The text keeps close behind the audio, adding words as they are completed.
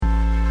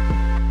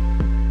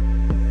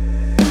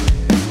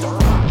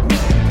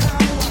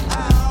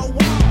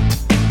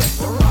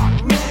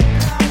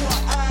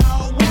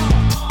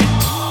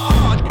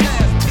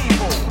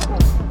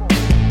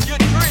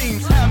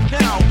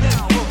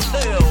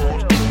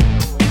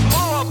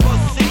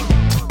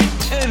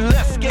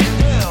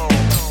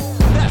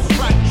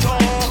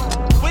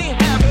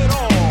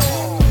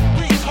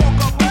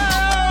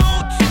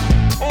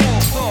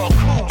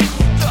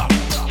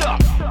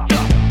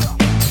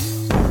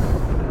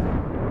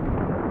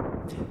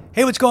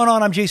Hey, what's going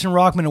on? I'm Jason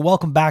Rockman, and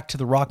welcome back to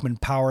the Rockman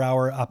Power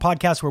Hour, a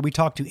podcast where we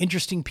talk to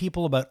interesting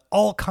people about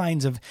all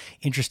kinds of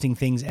interesting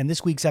things. And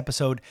this week's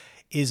episode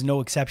is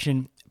no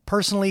exception.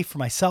 Personally, for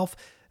myself,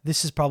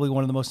 this is probably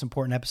one of the most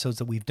important episodes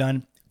that we've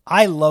done.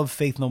 I love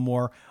Faith No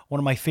More, one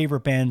of my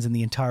favorite bands in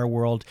the entire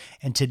world.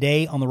 And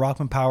today on the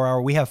Rockman Power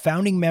Hour, we have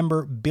founding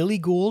member Billy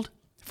Gould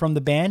from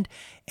the band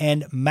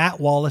and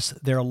Matt Wallace,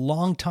 their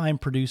longtime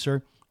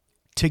producer,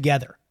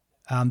 together.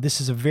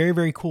 This is a very,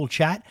 very cool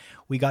chat.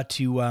 We got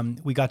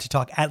to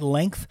talk at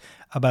length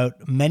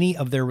about many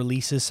of their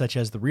releases, such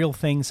as The Real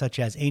Thing, such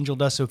as Angel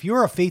Dust. So if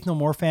you're a Faith No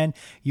More fan,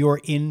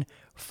 you're in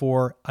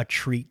for a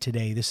treat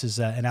today. This is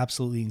an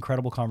absolutely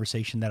incredible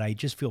conversation that I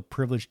just feel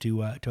privileged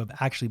to have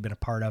actually been a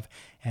part of.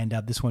 And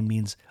this one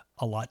means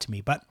a lot to me.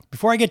 But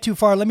before I get too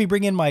far, let me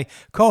bring in my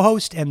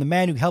co-host and the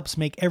man who helps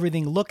make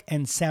everything look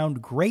and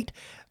sound great,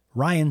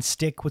 Ryan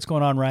Stick. What's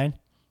going on, Ryan?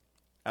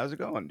 How's it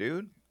going,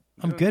 dude?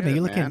 I'm good,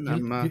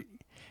 man.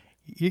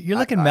 You're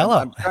looking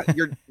mellow.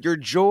 Your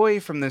joy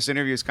from this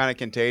interview is kind of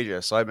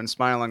contagious. So I've been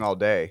smiling all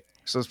day.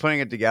 So I was putting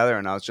it together,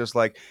 and I was just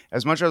like,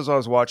 as much as I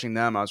was watching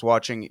them, I was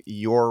watching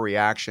your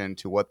reaction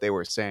to what they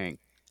were saying.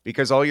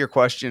 Because all your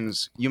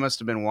questions, you must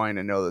have been wanting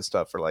to know this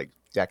stuff for like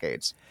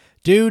decades.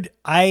 Dude,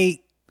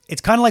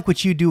 it's kind of like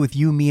what you do with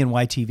You, Me, and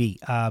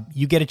YTV.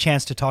 You get a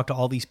chance to talk to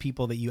all these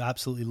people that you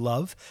absolutely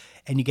love,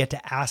 and you get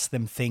to ask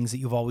them things that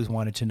you've always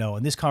wanted to know.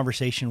 And this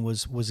conversation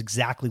was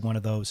exactly one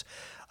of those.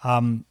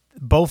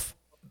 Both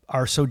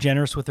are so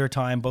generous with their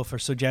time. Both are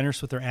so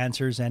generous with their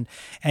answers. And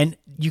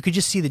you could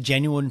just see the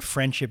genuine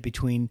friendship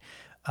between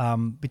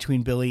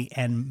Billy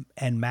and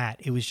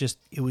Matt. It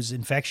was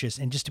infectious.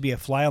 And just to be a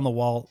fly on the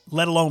wall,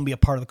 let alone be a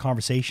part of the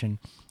conversation,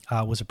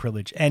 was a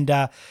privilege. And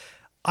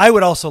I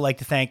would also like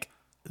to thank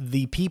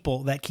the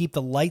people that keep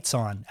the lights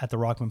on at the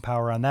Rockman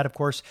Power. And that, of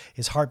course,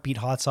 is Heartbeat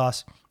Hot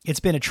Sauce. It's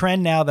been a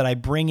trend now that I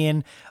bring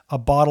in a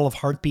bottle of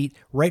Heartbeat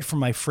right from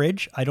my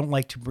fridge. I don't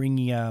like to bring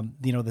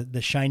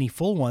the shiny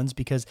full ones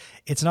because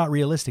it's not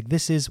realistic.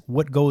 This is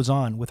what goes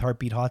on with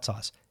Heartbeat Hot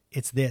Sauce.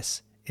 It's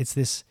this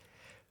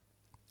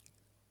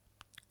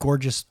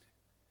gorgeous.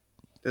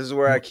 This is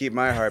where I keep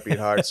my Heartbeat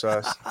Hot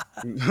Sauce.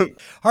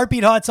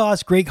 Heartbeat Hot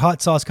Sauce, great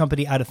hot sauce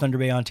company out of Thunder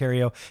Bay,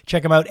 Ontario.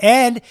 Check them out.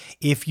 And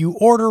if you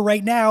order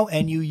right now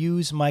and you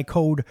use my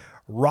code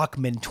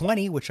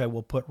ROCKMAN20, which I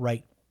will put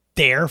right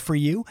there for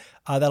you,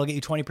 that'll get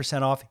you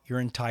 20% off your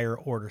entire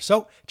order.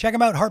 So check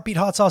them out,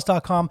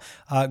 heartbeathotsauce.com.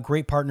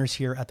 Great partners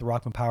here at the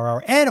Rockman Power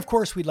Hour. And of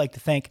course, we'd like to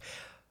thank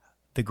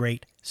the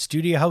great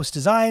Studio House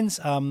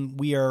Designs.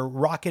 We are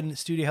rocking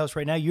Studio House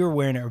right now. You're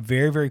wearing a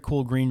very, very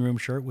cool green room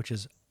shirt, which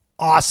is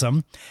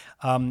awesome.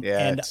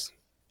 And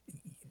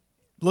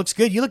looks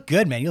good. You look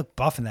good, man. You look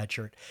buff in that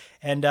shirt.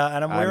 And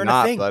I'm wearing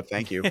a thing. But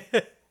thank you.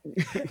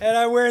 And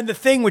I'm wearing the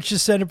thing, which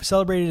just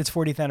celebrated its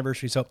 40th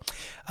anniversary. So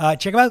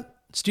check them out.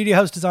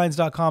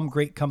 StudioHouseDesigns.com.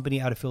 Great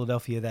company out of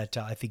Philadelphia that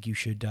I think you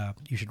should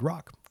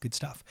rock. Good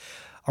stuff.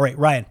 All right,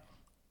 Ryan,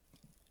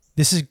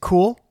 this is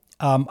cool.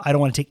 I don't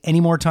want to take any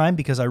more time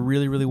because I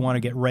really, really want to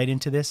get right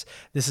into this.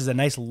 This is a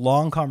nice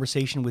long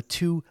conversation with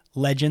two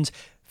legends.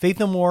 Faith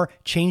No More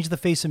changed the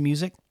face of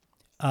music.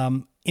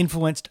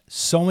 Influenced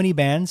so many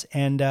bands,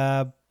 and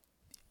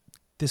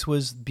this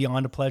was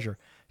beyond a pleasure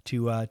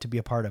to be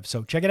a part of.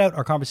 So check it out,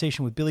 our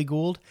conversation with Billy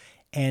Gould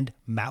and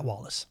Matt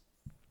Wallace.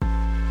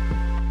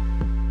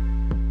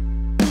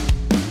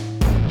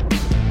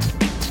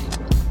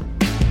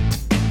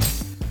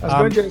 How's it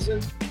going,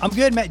 Jason? I'm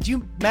good, Matt. Do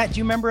you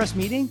remember us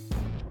meeting?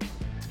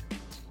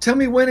 Tell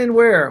me when and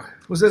where.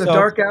 Was it a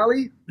dark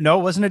alley? No,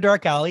 it wasn't a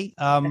dark alley.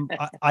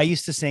 I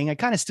used to sing. I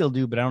kind of still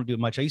do, but I don't do it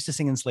much. I used to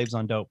sing in Slaves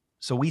on Dope.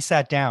 So we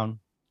sat down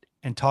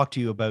and talked to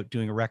you about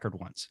doing a record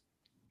once.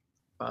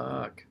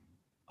 Fuck.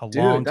 Long time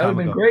ago. That would have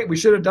been great. We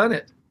should have done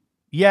it.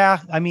 Yeah,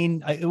 I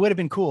mean, it would have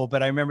been cool,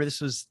 but I remember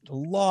this was a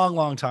long,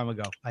 long time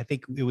ago. I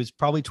think it was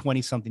probably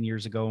 20-something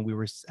years ago, and we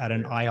were at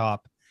an IHOP.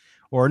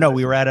 Or no,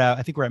 we were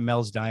I think we're at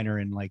Mel's Diner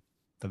in like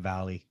the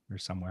Valley or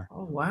somewhere.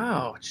 Oh,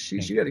 wow.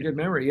 Jeez, you got a good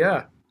memory.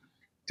 Yeah.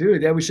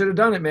 Dude, yeah, we should have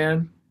done it,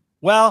 man.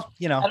 Well,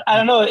 you know. I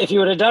don't know. If you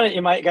would have done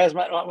it, guys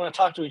might not want to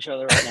talk to each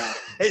other right now.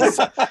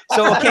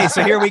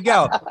 So here we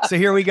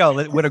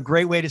go. What a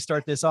great way to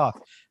start this off.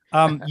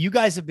 You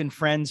guys have been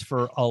friends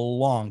for a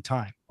long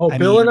time. Oh,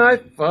 Bill and I?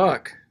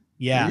 Fuck.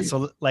 Yeah. Jeez.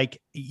 So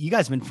like you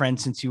guys have been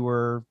friends since you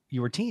were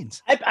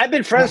teens. I've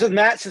been friends with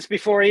Matt since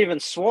before he even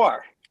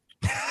swore.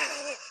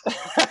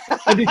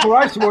 And before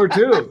I swore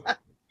too.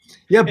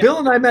 Yeah, Bill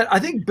and I met. I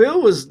think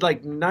Bill was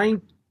like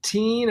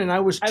 19 and I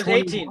was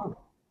 18.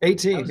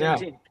 18, yeah.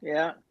 18.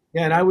 Yeah.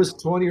 Yeah, and I was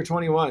 20 or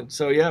 21.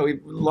 So yeah, a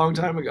long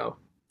time ago.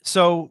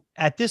 So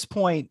at this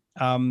point,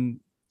 I mean,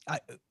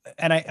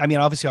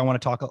 obviously I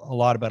want to talk a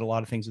lot about a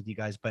lot of things with you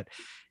guys, but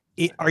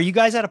are you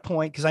guys at a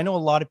point? Because I know a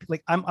lot of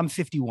like I'm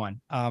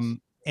 51,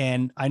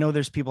 and I know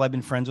there's people I've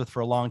been friends with for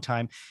a long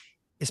time,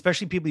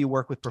 especially people you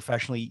work with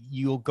professionally.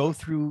 You'll go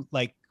through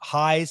like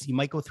highs, you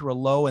might go through a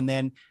low, and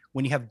then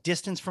when you have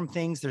distance from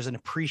things, there's an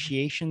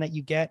appreciation that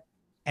you get,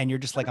 and you're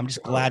just like, I'm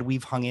just glad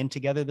we've hung in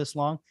together this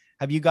long.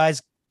 Have you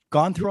guys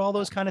gone through all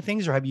those kind of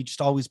things, or have you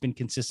just always been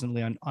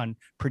consistently on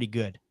pretty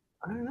good?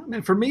 I don't know,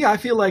 man. For me, I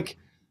feel like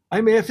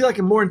I'm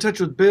more in touch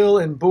with Bill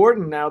and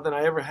Borden now than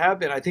I ever have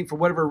been. I think for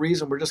whatever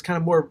reason, we're just kind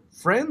of more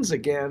friends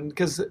again,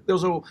 because there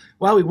was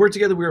while we worked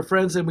together, we were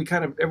friends, and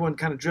everyone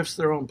kind of drifts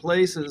their own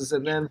places.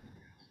 And then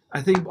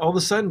I think all of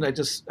a sudden I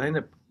end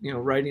up,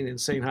 writing and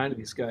saying hi to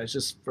these guys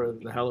just for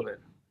the hell of it.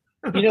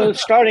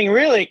 Starting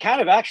really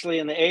kind of actually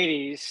in the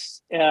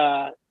 80s,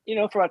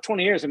 for about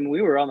 20 years. I mean,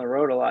 we were on the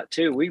road a lot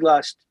too.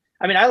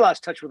 I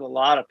lost touch with a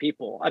lot of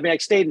people. I mean, I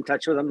stayed in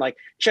touch with them, like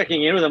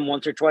checking in with them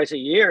once or twice a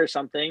year or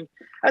something.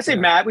 I'd say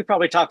Matt, we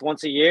probably talked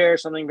once a year or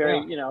something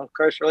very,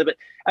 cursorily.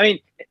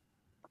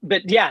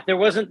 But yeah, there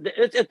wasn't,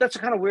 that's a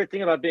kind of weird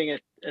thing about being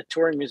a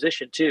touring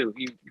musician too.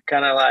 You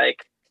kind of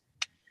like,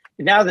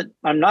 now that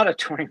I'm not a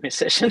touring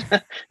musician,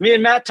 me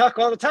and Matt talk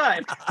all the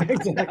time.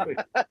 Exactly.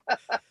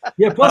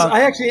 Yeah. Plus,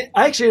 I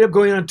actually ended up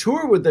going on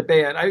tour with the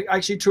band. I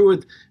actually toured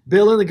with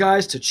Bill and the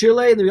guys to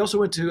Chile, and then we also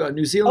went to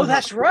New Zealand. Oh,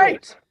 that's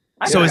right.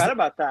 I forgot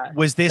about that.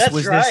 Was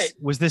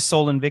this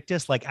Sol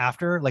Invictus like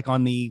after, like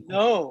on the?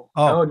 No.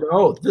 Oh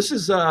no! This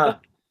is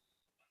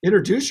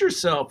Introduce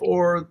Yourself,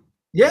 or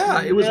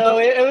it was. No,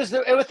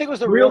 I think it was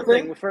the real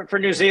thing for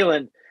New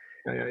Zealand.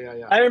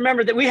 Yeah. I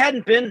remember that we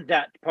hadn't been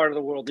that part of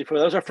the world before.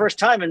 That was our first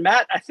time. And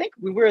Matt, I think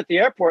we were at the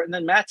airport, and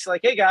then Matt's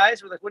like, "Hey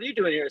guys," we're like, "What are you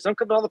doing here?" So I'm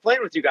coming on the plane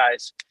with you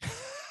guys.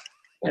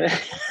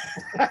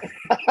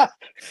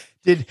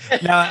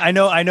 I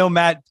know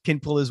Matt can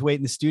pull his weight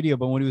in the studio,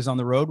 but when he was on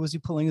the road, was he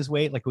pulling his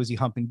weight? Like, was he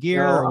humping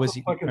gear, or was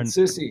he fucking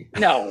sissy?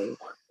 No,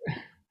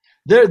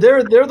 they're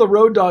the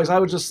road dogs. I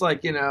was just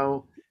like,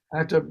 I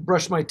have to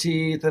brush my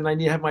teeth, and I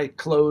need to have my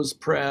clothes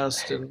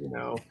pressed, and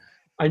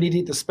I need to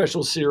eat the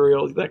special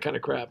cereal, that kind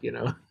of crap, It's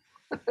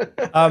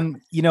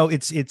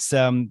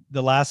the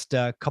last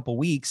couple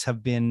weeks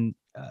have been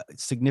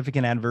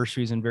significant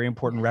anniversaries and very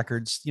important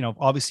records,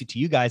 obviously to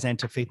you guys and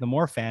to Faith No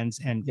More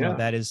fans. And,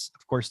 that is,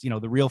 of course,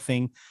 the Real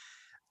Thing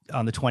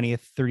on the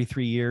 20th,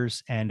 33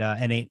 years. And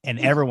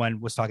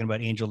everyone was talking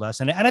about Angel Dust.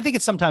 And I think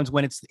it's sometimes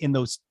when it's in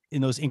those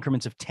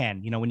increments of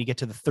 10, when you get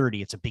to the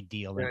 30, it's a big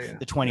deal.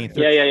 The 20 and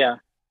 30. Yeah.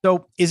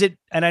 So is it,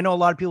 and I know a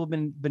lot of people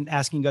have been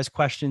asking you guys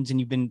questions, and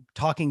you've been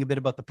talking a bit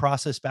about the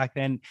process back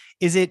then.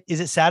 Is it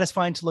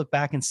satisfying to look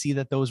back and see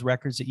that those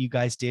records that you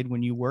guys did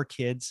when you were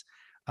kids,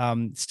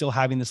 still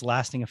having this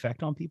lasting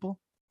effect on people?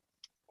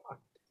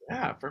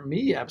 Yeah, for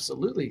me,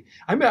 absolutely.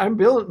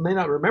 Bill may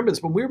not remember this,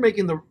 but when we were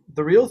making the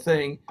Real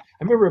Thing,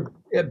 I remember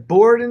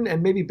Borden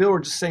and maybe Bill were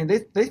just saying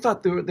they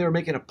thought they were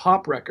making a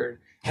pop record.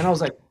 And I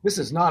was like, this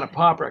is not a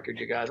pop record,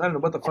 you guys. I don't know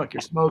what the fuck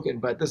you're smoking,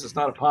 but this is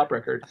not a pop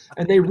record.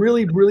 And they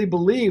really, really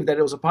believed that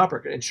it was a pop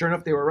record. And sure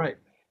enough, they were right.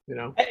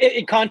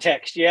 In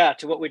context, to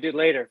what we did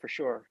later, for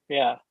sure.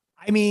 Yeah.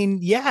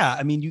 When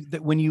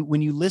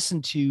you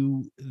listen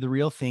to The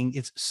Real Thing,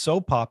 it's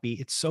so poppy,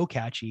 it's so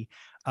catchy.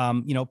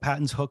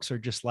 Patton's hooks are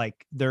just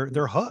like they're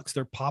hooks,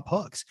 they're pop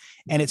hooks.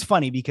 And it's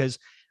funny because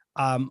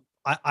I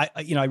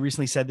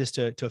recently said this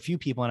to a few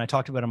people, and I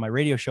talked about it on my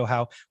radio show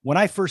how when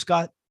I first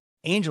got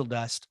Angel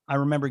Dust, I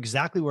remember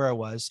exactly where I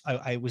was.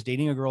 I was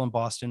dating a girl in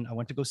Boston. I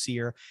went to go see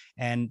her,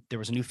 and there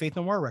was a new Faith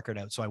No More record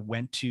out. So I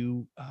went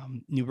to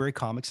Newbury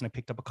Comics and I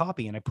picked up a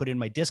copy and I put it in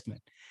my Discman.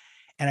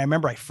 And I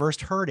remember I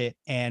first heard it,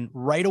 and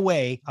right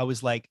away I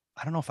was like,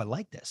 I don't know if I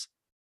like this,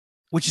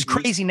 which is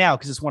crazy now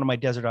because it's one of my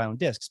Desert Island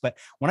discs. But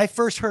when I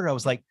first heard it, I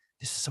was like,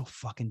 this is so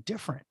fucking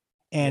different.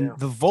 And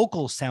the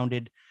vocals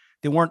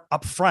they weren't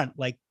up front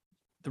like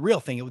The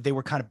Real Thing. They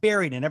were kind of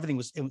buried, and everything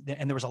was, and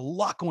there was a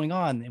lot going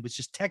on. It was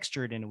just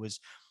textured, and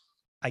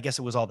I guess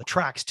it was all the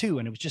tracks too.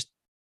 And it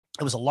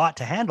was a lot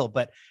to handle.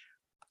 But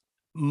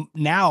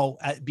now,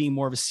 being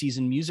more of a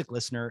seasoned music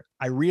listener,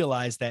 I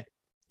realize that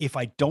if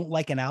I don't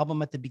like an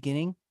album at the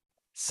beginning,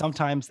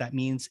 sometimes that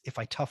means if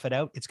I tough it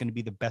out, it's going to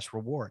be the best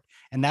reward.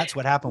 And that's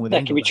what happened with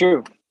that. Can be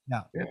true.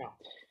 Yeah.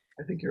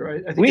 I think you're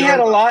right. We had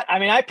a lot. I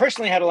mean, I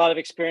personally had a lot of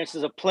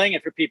experiences of playing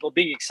it for people,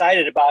 being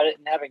excited about it,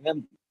 and having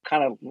them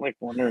kind of like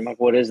wondering, like,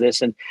 what is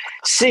this? And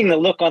seeing the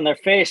look on their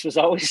face was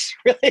always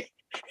really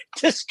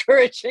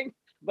discouraging.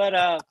 But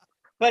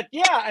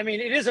yeah, I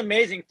mean, it is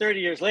amazing 30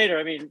 years later.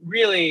 I mean,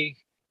 really,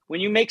 when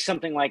you make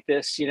something like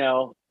this,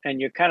 and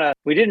you're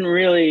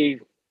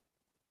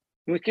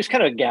it was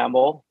kind of a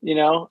gamble,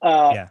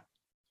 the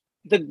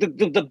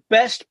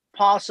best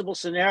possible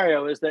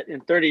scenario is that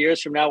in 30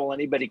 years from now, will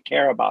anybody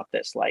care about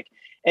this? Like,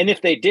 and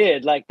if they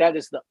did, like, that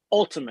is the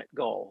ultimate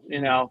goal,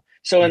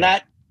 So in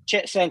that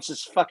sense,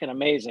 it's fucking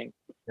amazing.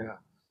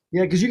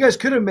 Yeah. Because you guys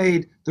could have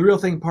made The Real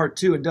Thing Part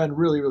 2 and done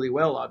really, really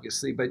well,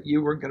 obviously, but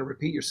you weren't going to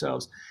repeat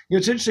yourselves.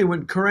 It's interesting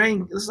when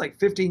Kerrang, this is like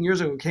 15 years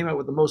ago, came out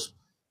with the most,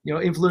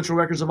 influential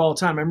records of all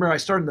time. I remember I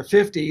started in the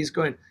 50s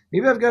going,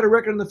 maybe I've got a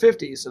record in the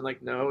 50s. And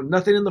like, no,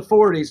 nothing in the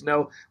 40s.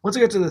 No. Once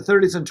I get to the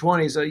 30s and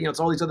 20s, it's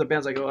all these other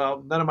bands. I go,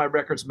 well, none of my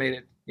records made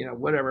it,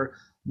 whatever.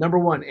 Number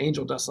one,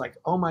 Angel Dust. Like,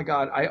 oh my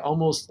God, I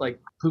almost like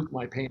pooped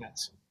my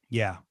pants.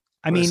 Yeah.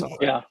 I mean,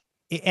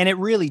 and it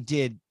really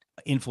did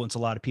influence a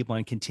lot of people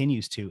and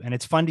continues to. And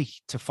it's fun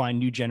to find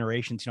new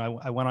generations.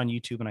 I went on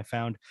YouTube and I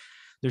found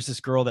there's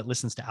this girl that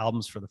listens to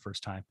albums for the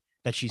first time.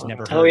 that she's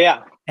never heard. Oh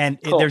yeah. And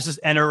Cool. there's this,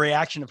 and a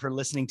reaction of her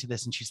listening to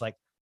this, and she's like,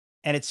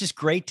 and it's just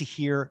great to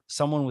hear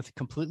someone with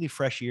completely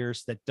fresh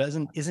ears that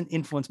isn't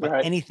influenced by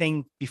Right.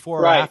 anything before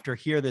or Right. after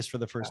hear this for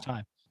the first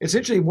time. It's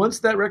interesting. Once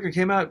that record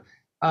came out,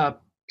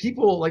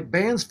 people like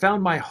bands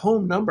found my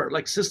home number,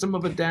 like System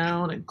of a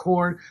Down and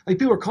Korn. Like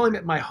people were calling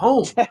it my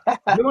home. They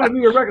want to be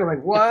your record. I'm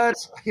like, what?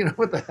 You know,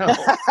 what the hell?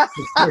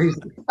 It's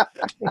crazy.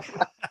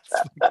 That's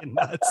fucking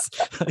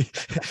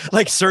nuts.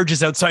 Like Surge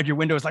is outside your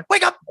window. It's like,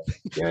 wake up.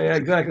 Yeah,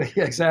 exactly.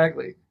 Yeah,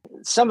 exactly.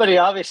 Somebody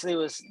obviously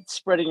was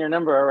spreading your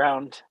number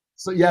around.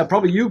 So yeah,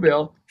 probably you,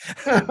 Bill.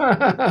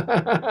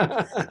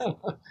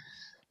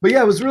 But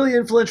yeah, it was really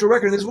influential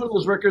record. And it's one of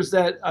those records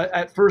that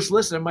at first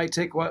listen, it might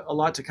take a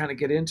lot to kind of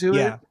get into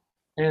it.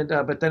 And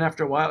but then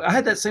after a while, I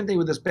had that same thing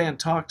with this band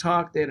Talk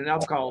Talk. They had an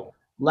album called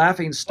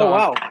Laughing Stock. Oh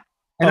wow.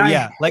 And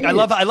I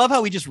love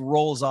how he just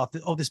rolls off.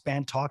 This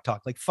band Talk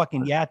Talk. Like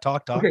fucking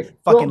Talk Talk. Okay.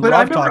 Fucking but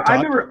love Talk Talk. I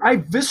remember I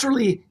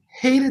viscerally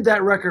hated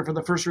that record for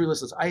the first three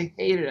listens. I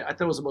hated it. I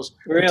thought it was the most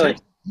Really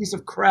piece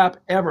of crap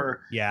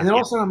ever. Yeah. And then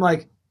all of a sudden I'm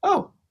like,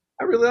 oh,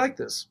 I really like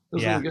this. It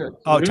was really good.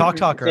 Oh, Talk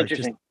Talk.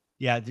 Interesting.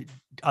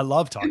 I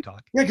love Talk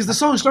Talk. Yeah, because the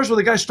song starts with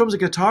a guy strums a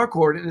guitar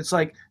chord, and it's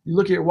like you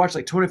look at your watch,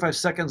 like 25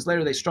 seconds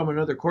later, they strum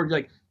another chord. You're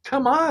like,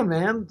 come on,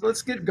 man,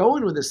 let's get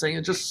going with this thing.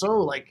 It's just so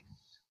like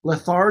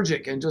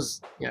lethargic and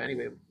just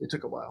Anyway, it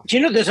took a while. Do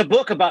you know there's a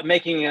book about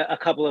making a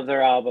couple of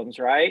their albums,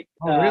 right?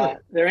 Oh, really?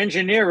 Their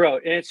engineer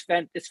wrote, and it's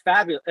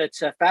fabulous.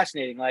 It's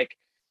fascinating. Like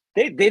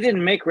they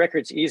didn't make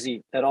records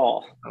easy at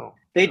all.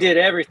 They did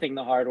everything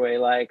the hard way,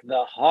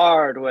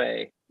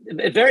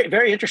 Very,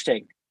 very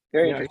interesting.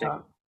 Very interesting.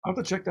 I'll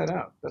have to check that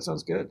out. That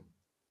sounds good.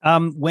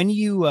 When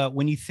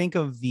you think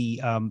of the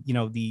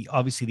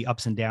obviously the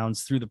ups and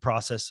downs through the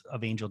process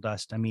of Angel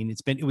Dust, I mean,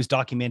 it was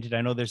documented.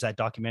 I know there's that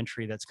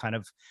documentary that's kind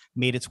of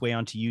made its way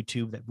onto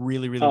YouTube that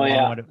really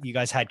you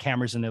guys had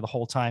cameras in there the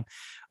whole time.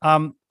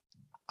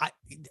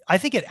 I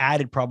think it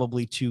added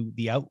probably to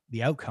the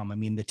outcome. I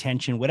mean, the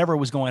tension, whatever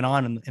was going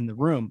on in the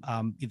room,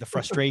 the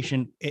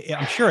frustration,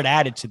 I'm sure it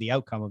added to the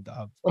outcome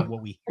of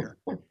what we hear.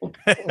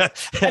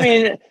 I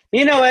mean,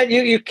 you know what,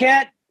 you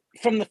can't,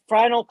 from the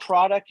final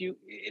product,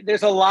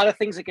 there's a lot of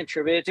things that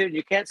contributed to it.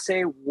 You can't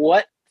say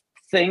what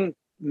thing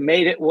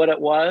made it what it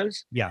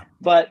was. Yeah.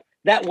 But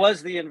that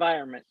was the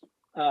environment.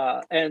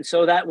 And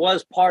so that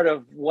was part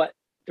of what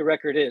the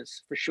record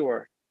is, for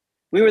sure.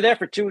 We were there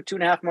for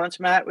 2.5 months,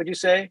 Matt, would you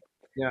say?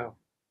 Yeah.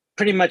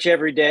 Pretty much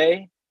every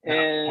day. Yeah,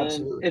 and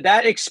absolutely.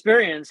 That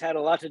experience had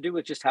a lot to do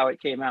with just how it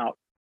came out.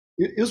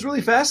 It was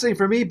really fascinating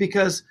for me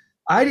because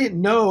I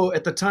didn't know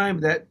at the time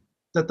that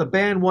the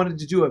band wanted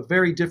to do a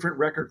very different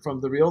record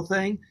from the real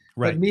thing.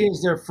 Right. But me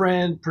as their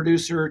friend,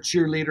 producer,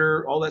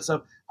 cheerleader, all that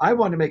stuff, I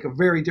wanted to make a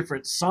very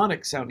different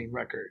sonic sounding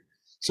record.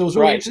 So it was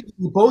really interesting.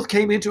 We both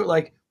came into it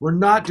like, we're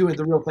not doing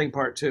the real thing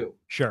part 2.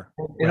 Sure.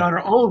 And on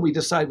our own, we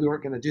decided we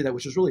weren't going to do that,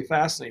 which was really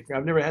fascinating.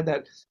 I've never had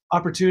that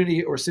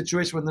opportunity or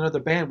situation with another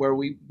band where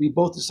we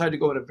both decided to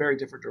go in a very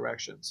different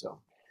direction. So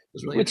it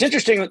was really What's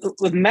interesting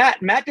with Matt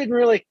didn't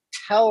really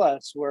tell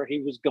us where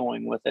he was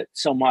going with it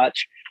so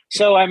much.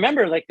 So I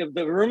remember like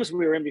the rooms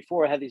we were in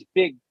before had these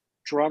big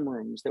drum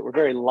rooms that were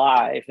very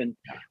live, and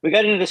we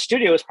got into the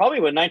studio. It was probably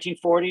a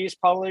 1940s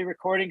probably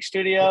recording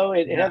studio.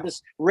 It had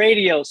this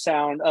radio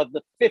sound of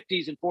the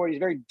 50s and 40s,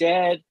 very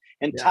dead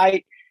and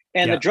tight,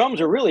 and the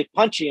drums are really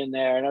punchy in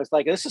there. And I was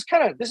like, this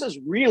is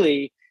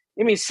really,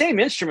 I mean, same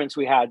instruments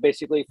we had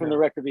basically from the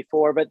record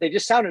before, but they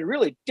just sounded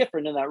really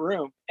different in that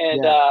room.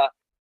 And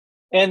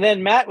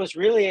then Matt was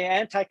really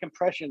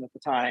anti-compression at the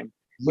time,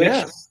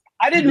 which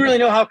I didn't really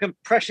know how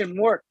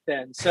compression worked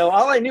then. So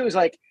all I knew was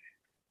like,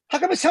 how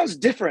come it sounds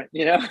different?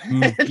 You know?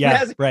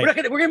 We're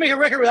gonna make a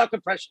record without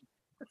compression.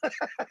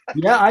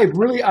 I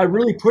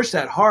really pushed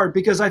that hard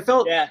because I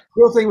felt the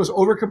whole thing was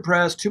over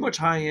compressed, too much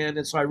high end,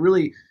 and so I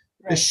really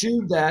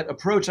eschewed that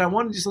approach. I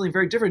wanted to do something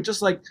very different,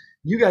 just like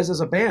you guys as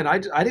a band. I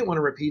didn't want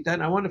to repeat that,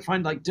 and I wanted to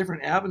find like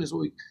different avenues.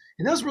 And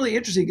that was really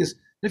interesting because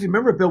if you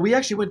remember, Bill, we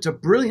actually went to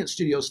Brilliant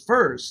Studios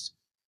first.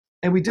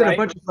 And we did a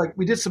bunch of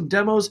we did some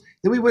demos.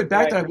 Then we went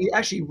back to that. We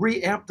actually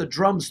reamped the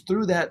drums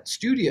through that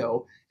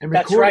studio and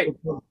recorded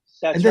them.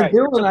 That's right.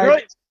 Bill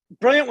and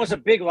Brilliant was a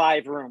big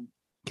live room.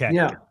 Okay.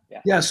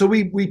 Yeah. So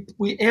we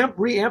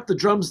reamped the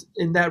drums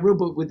in that room,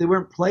 but they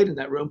weren't played in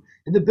that room.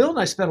 And then Bill and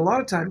I spent a lot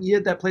of time. He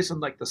had that place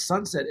on like the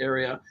Sunset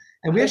area,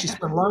 and we actually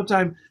spent a lot of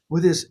time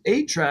with his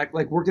 8-track,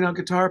 like working on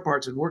guitar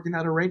parts and working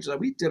out arrangements.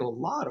 We did a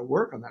lot of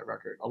work on that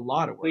record. A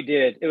lot of work. We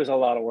did. It was a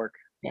lot of work.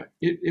 Yeah.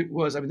 It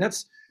was. I mean,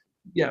 that's.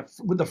 Yeah,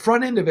 with the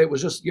front end of it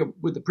was just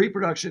with the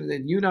pre-production, and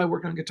then you and I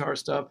working on guitar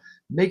stuff.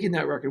 Making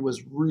that record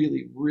was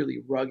really,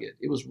 really rugged.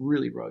 It was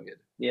really rugged.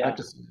 Yeah,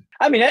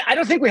 I mean, I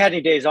don't think we had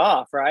any days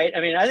off, right?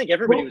 I mean, I think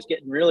everybody was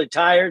getting really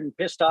tired and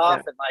pissed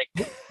off, and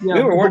like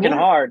we were working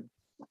hard.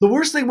 The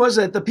worst thing was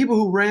that the people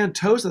who ran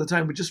Toast at the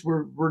time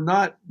were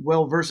not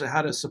well versed at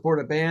how to support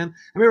a band.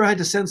 I remember I had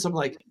to send some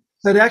like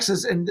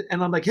FedExes, and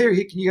I'm like,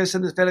 hey, can you guys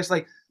send this FedEx?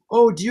 Like,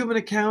 oh, do you have an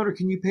account or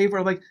can you pay for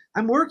it? I'm like,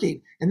 I'm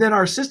working, and then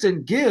our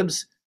assistant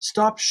Gibbs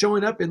stopped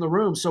showing up in the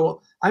room.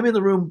 So I'm in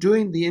the room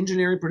doing the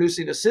engineering,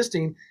 producing,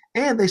 assisting,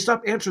 and they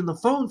stopped answering the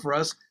phone for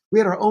us. We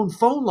had our own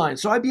phone line.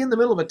 So I'd be in the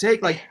middle of a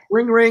take, like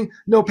ring, ring.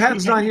 No,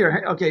 Pat's not here.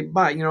 Hey, okay,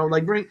 bye.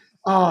 Like ring.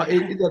 Oh,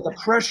 the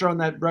pressure on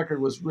that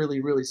record was really,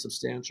 really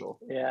substantial.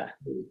 Yeah.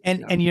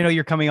 And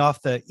you're coming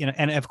off the,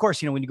 and of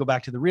course, when you go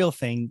back to the Real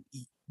Thing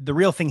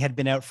had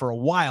been out for a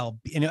while.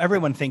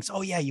 Everyone thinks,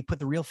 oh yeah, you put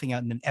the Real Thing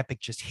out and then Epic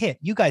just hit.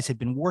 You guys had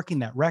been working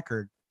that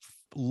record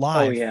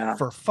live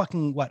for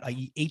fucking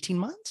 18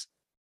 months?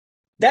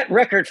 That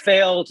record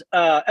failed.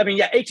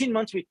 18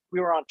 months we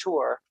were on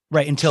tour.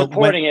 Right. Until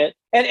supporting it.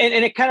 And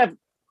it kind of,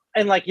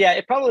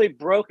 it probably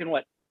broke in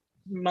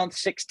month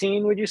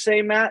 16, would you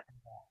say, Matt?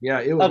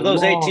 Yeah, it was of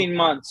those 18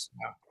 months.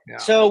 Yeah.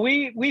 So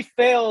we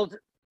failed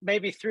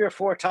maybe 3 or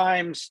 4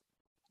 times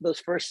those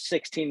first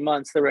 16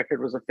 months. The record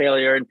was a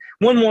failure. And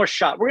one more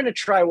shot. We're going to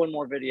try one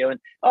more video. And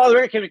the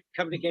record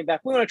company came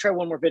back. We want to try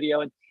one more video.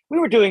 And we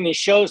were doing these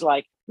shows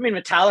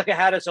Metallica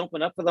had us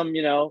open up for them,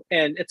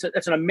 and it's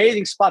an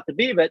amazing spot to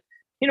be. But,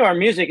 our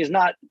music is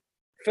not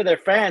for their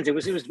fans. It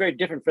was very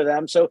different for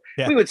them. So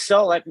we would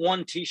sell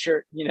one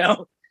T-shirt,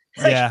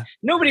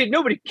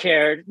 nobody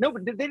cared.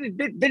 Nobody, they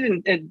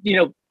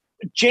didn't,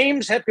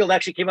 James Hetfield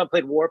actually came up,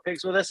 played War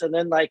Pigs with us, and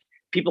then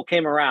people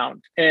came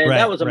around, and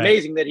that was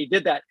amazing that he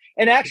did that.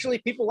 And actually,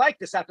 people liked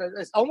this after.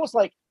 It's almost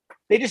like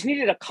they just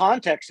needed a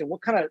context and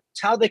what kind of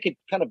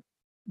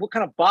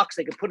box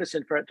they could put us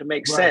in for it to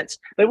make sense.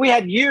 But we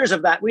had years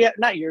of that. We had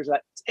not years of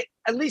that,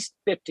 at least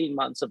 15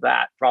 months of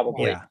that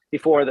probably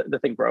before the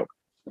thing broke.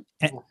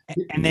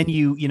 And then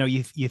you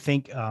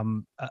think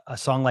a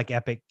song like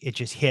Epic, it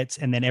just hits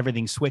and then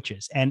everything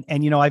switches. And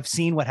I've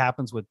seen what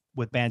happens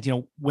with bands.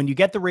 When you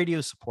get the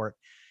radio support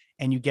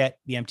and you get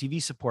the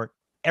MTV support,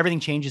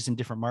 everything changes in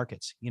different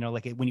markets.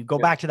 When you go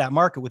back to that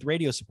market with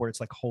radio support, it's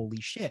like,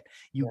 holy shit,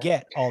 you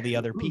get all the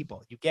other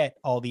people, you get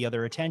all the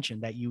other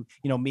attention that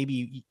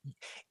maybe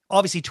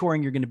obviously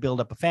touring, you're going to build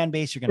up a fan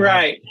base, you're going to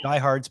have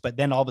diehards, but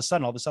then all of a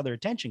sudden all this other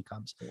attention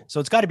comes. So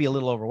it's got to be a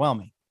little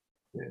overwhelming.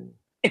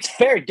 It's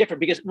very different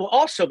because,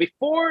 also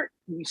before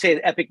you say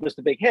the Epic was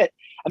the big hit,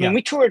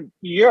 we toured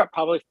Europe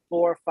probably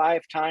 4 or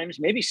 5 times,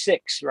 maybe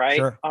 6, right?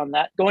 Sure. On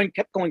that,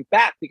 kept going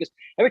back because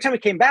every time we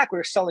came back, we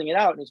were selling it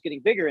out and it was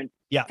getting bigger. And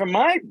from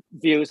my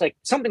view, it's like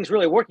something's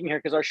really working here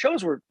because our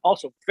shows were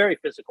also very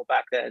physical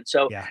back then.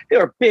 So they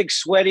were big,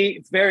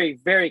 sweaty, very,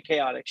 very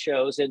chaotic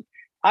shows. And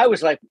I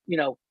was like,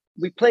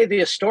 we played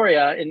the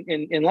Astoria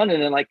in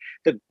London, and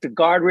the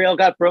guardrail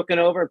got broken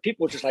over and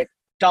people were just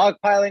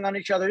dogpiling on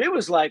each other. It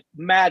was like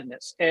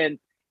madness. And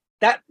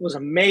that was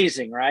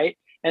amazing, right?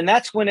 And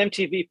that's when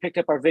MTV picked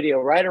up our video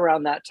right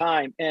around that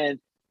time. And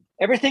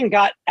everything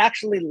got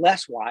actually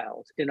less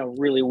wild in a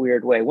really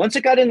weird way. Once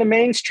it got in the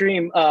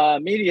mainstream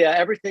media,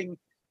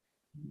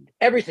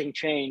 everything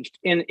changed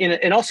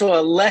in also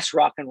a less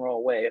rock and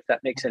roll way, if that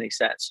makes any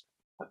sense.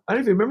 I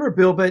don't even remember,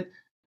 Bill, but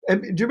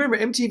do you remember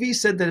MTV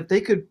said that if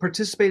they could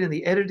participate in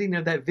the editing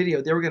of that video,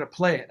 they were going to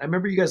play it? I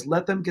remember you guys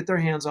let them get their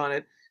hands on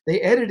it. They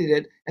edited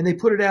it and they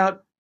put it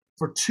out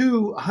for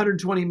 2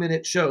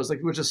 120-minute shows,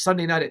 which is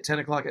Sunday night at 10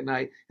 o'clock at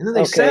night. And then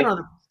they sat on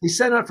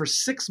it for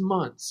 6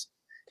 months.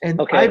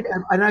 And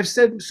I've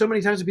said so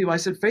many times to people, I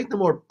said, Faith No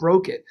More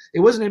broke it.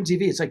 It wasn't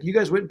MTV. It's like you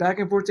guys went back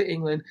and forth to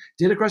England,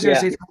 did across the United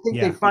States. I think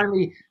they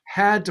finally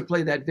had to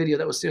play that video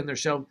that was sitting on their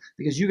shelf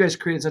because you guys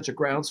created such a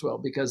groundswell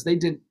because they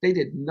did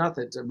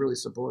nothing to really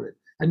support it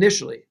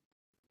initially.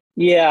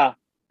 Yeah.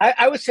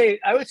 I would say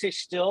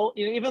still,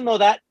 even though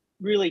that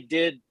really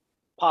did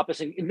pop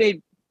us and it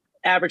made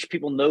average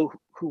people know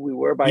who we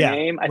were by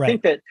name. I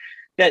think that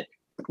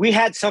we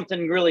had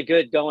something really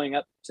good going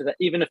up to that,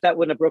 even if that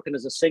wouldn't have broken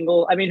as a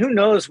single. Who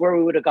knows where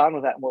we would have gone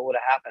with that and what would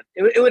have happened.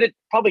 It would have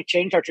probably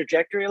changed our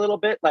trajectory a little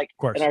bit,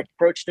 in our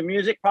approach to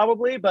music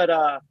probably, but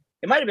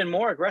it might have been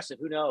more aggressive.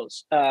 Who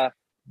knows? But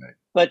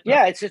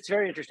it's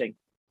very interesting.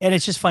 And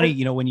it's just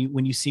funny, when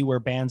you see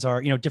where bands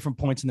are, different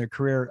points in their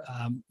career.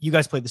 You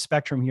guys played the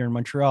Spectrum here in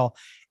Montreal,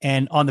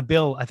 and on the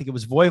bill, I think it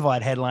was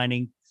Voivod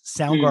headlining.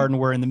 Soundgarden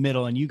were in the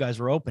middle and you guys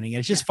were opening. And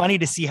it's just funny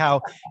to see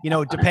how,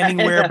 depending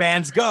where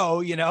bands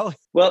go,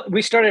 Well,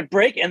 we started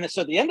breaking. And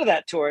so the end of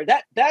that tour,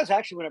 that was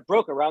actually when it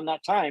broke around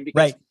that time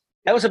because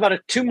that was about a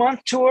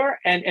 2-month tour.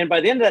 And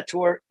by the end of that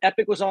tour,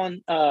 Epic was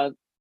on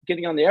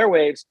getting on the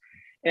airwaves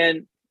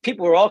and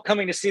people were all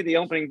coming to see the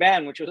opening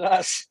band, which was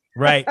us.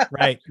 Right.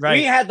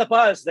 We had the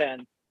buzz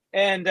then.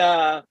 And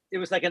it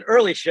was like an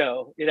early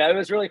show. It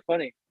was really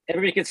funny.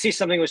 Everybody could see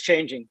something was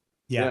changing.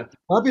 Yeah.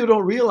 A lot of people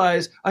don't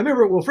realize. I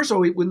remember, first of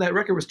all, when that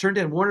record was turned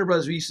in, Warner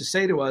Brothers used to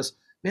say to us,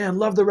 man,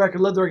 love the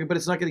record, but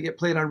it's not going to get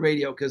played on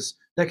radio because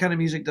that kind of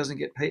music doesn't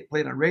get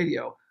played on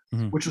radio,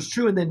 which was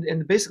true.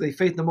 And basically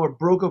Faith No More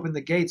broke open the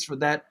gates for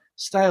that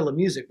style of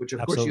music, which of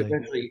course you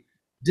eventually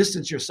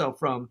distance yourself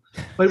from.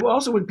 But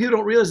also when people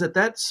don't realize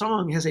that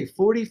song has a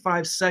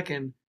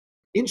 45-second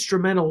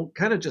instrumental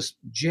kind of just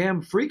jam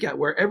freak out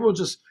where everyone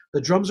the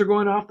drums are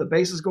going off, the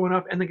bass is going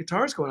off, and the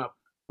guitar's going off.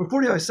 For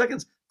 45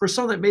 seconds, for a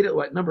song that made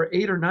it number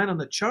 8 or 9 on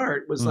the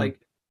chart was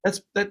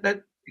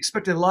that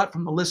expected a lot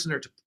from the listener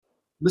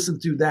listen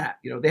through that.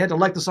 They had to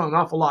like the song an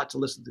awful lot to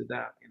listen through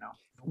that.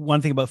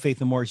 One thing about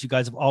Faith No More is you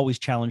guys have always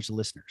challenged the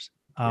listeners.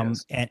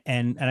 Yes.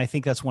 And I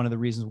think that's one of the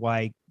reasons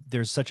why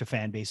there's such a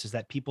fan base, is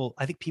that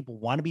I think people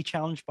want to be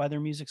challenged by their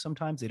music.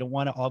 Sometimes they don't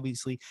want to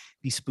obviously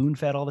be spoon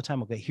fed all the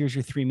time. Okay, here's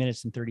your 3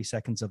 minutes and 30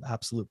 seconds of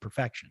absolute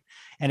perfection.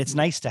 And it's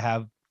nice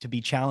to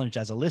be challenged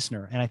as a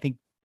listener. And I think,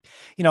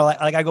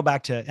 like I go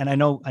back to, and I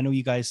know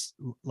you guys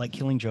like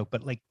Killing Joke,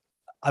 but like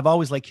I've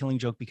always liked Killing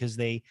Joke because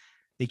they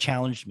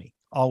challenged me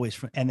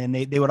always. And then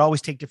they would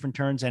always take different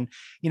turns, and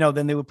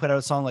then they would put out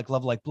a song like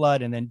Love Like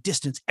Blood and then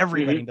distance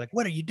everybody and be like,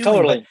 what are you doing?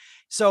 Totally.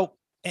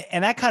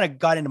 And that kind of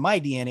got into my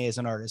DNA as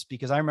an artist,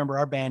 because I remember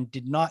our band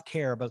did not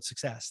care about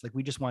success. Like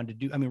we just wanted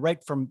to do, right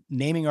from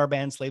naming our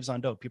band Slaves on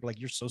Dope, people are like,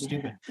 you're so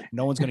stupid.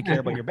 No one's going to care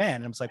about your band.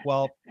 And I was like,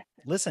 well,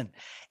 listen.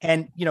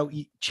 And,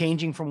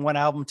 changing from one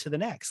album to the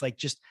next, like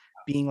just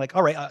being like,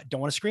 all right, I don't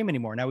want to scream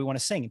anymore. Now we want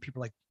to sing. And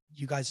people are like,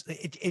 you guys,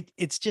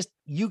 it's just,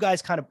 you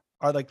guys kind of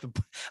are like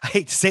I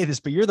hate to say this,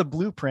 but you're the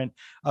blueprint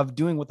of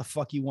doing what the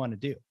fuck you want to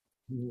do,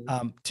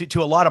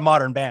 to a lot of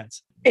modern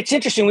bands. It's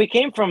interesting. We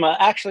came from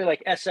actually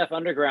like SF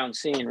underground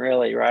scene,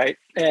 really, right?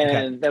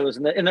 And that was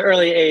in the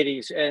early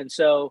 80s. And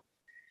so,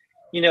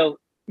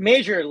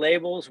 major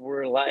labels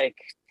were like,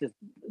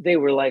 they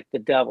were like the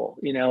devil,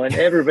 and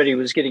everybody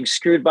was getting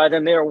screwed by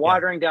them. They were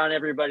watering down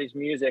everybody's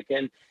music.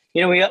 And,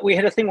 we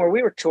had a thing where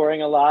we were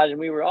touring a lot, and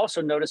we were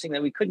also noticing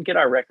that we couldn't get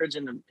our records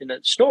in the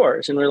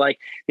stores. And we're like,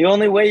 the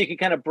only way you can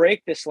kind of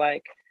break this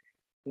like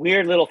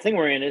weird little thing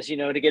we're in is,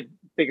 to get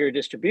bigger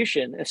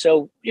distribution. And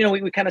so,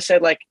 we kind of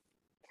said like,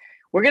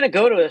 we're going to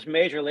go to this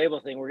major label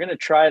thing. We're going to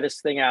try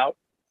this thing out,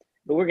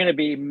 but we're going to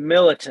be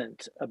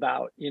militant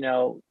about,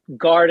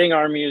 guarding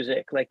our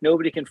music. Like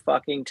nobody can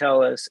fucking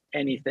tell us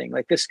anything.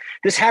 Like this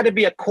had to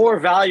be a core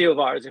value of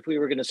ours if we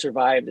were going to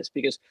survive this,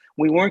 because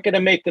we weren't going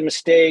to make the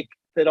mistake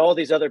that all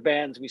these other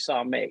bands we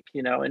saw make,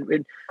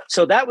 and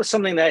so that was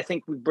something that I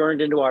think we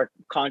burned into our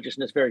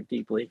consciousness very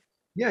deeply.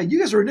 Yeah. You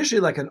guys were initially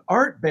like an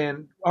art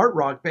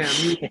rock band.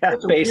 Yeah,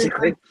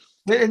 basically.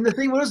 And the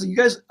thing was, you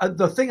guys,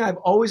 the thing I've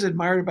always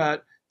admired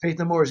about Faith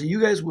No More is that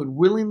you guys would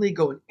willingly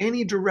go in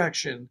any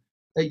direction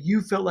that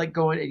you felt like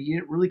going, and you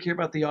didn't really care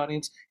about the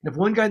audience. And if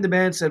one guy in the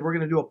band said, we're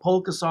going to do a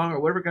polka song or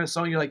whatever kind of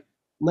song, you're like,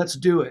 let's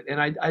do it.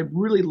 And I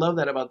really love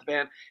that about the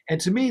band.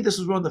 And to me, this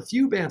was one of the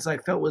few bands I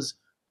felt was,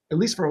 at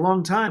least for a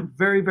long time,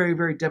 very, very,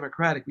 very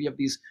democratic. We have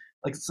these,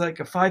 like, it's like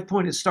a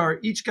 5-pointed star.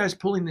 Each guy's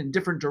pulling in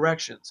different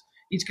directions.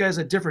 Each guy has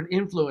a different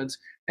influence.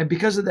 And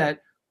because of that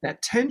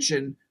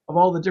tension of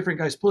all the different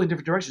guys pulling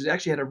different directions, it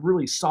actually had a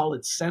really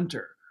solid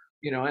center.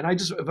 And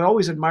I've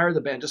always admired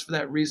the band just for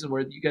that reason,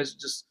 where you guys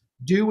just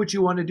do what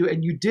you want to do,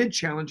 and you did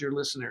challenge your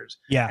listeners.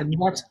 Yeah.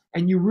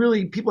 And you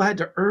really, people had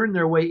to earn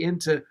their way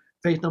into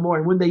Faith No More.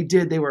 And when they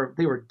did, they were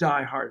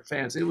diehard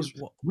fans. It was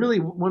really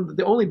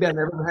the only band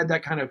that ever had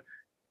that kind of,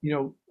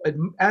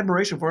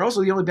 admiration for.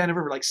 Also the only band I've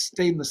ever like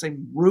stayed in the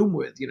same room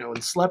with,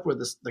 and slept with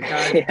the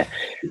guy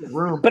in the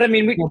room. But I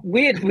mean,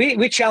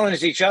 we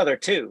challenged each other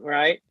too,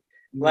 right?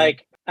 Mm-hmm.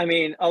 Like, I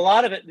mean, a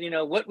lot of it,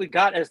 what we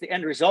got as the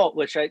end result,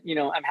 which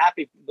I'm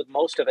happy with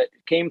most of it,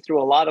 came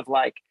through a lot of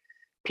like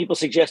people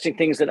suggesting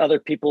things that other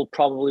people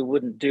probably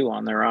wouldn't do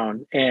on their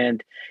own.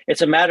 And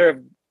it's a matter of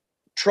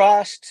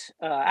trust,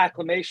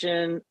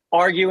 acclamation,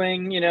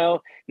 arguing,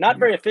 not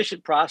very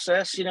efficient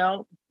process,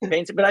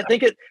 but I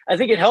think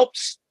it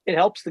helps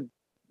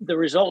the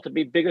result to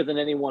be bigger than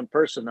any one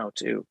person though,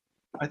 too.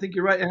 I think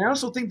you're right. And I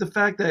also think the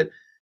fact that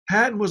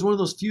Patton was one of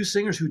those few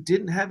singers who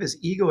didn't have his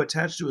ego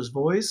attached to his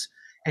voice,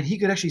 and he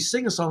could actually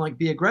sing a song like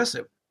Be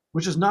Aggressive,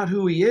 which is not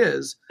who he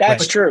is.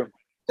 That's true.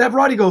 Have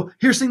Roddy go,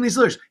 here, sing these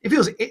lyrics.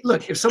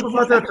 If someone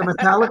brought that to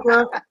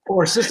Metallica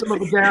or System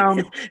of a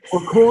Down or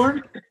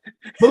Korn,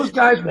 those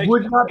guys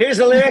would not. Here's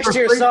the lyrics to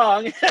your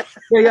song.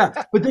 Yeah.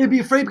 But they'd be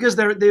afraid because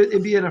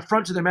it'd be an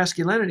affront to their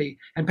masculinity.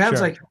 And Patton's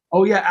like,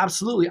 oh yeah,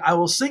 absolutely, I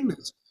will sing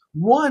this.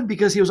 One,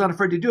 because he was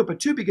unafraid to do it, but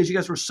two, because you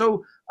guys were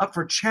so up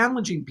for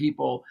challenging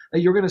people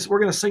that we're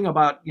gonna sing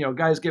about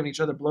guys giving each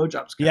other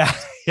blowjobs. Yeah.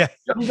 I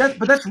mean,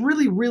 but that's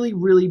really, really,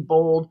 really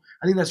bold.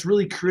 I think that's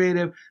really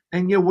creative.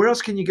 And where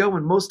else can you go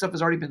when most stuff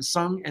has already been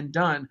sung and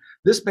done?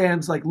 This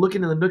band's like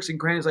looking in the nooks and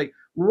crannies, like,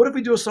 well, what if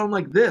we do a song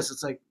like this?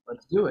 It's like,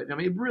 let's do it. I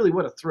mean, really,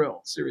 what a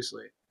thrill!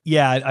 Seriously.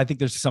 Yeah, I think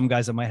there's some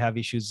guys that might have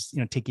issues,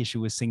 take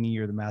issue with singing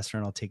You're the Master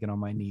and I'll Take It on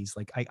My Knees.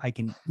 Like I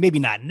can, maybe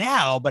not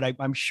now, but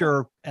I'm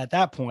sure at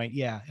that point,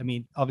 yeah. I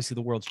mean, obviously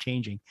the world's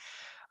changing.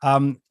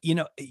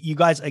 You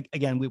guys,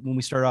 again, when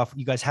we started off,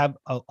 you guys have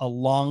a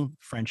long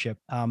friendship.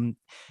 Some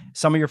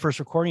of your first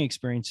recording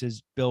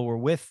experiences, Bill, were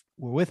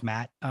with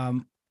Matt.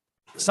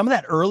 Some of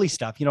that early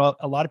stuff,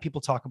 a lot of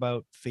people talk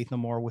about Faith No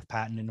More with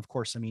Patton. And of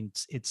course, I mean,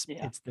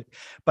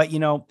 but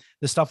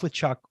the stuff with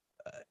Chuck,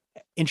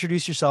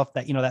 Introduce Yourself,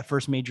 that that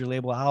first major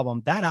label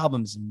album, that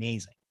album's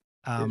amazing.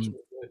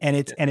 And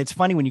it's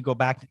funny when you go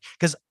back,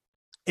 because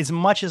as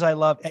much as I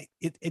love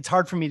it's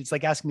hard for me, it's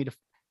like asking me to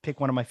pick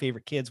one of my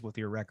favorite kids with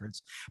your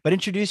records, but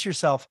Introduce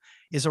Yourself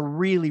is a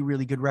really,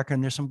 really good record,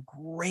 and there's some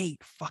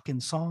great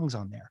fucking songs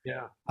on there.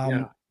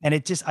 And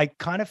it just, I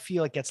kind of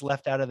feel it gets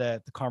left out of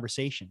the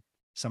conversation.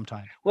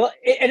 sometime. Well,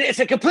 and it's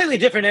a completely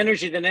different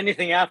energy than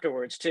anything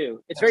afterwards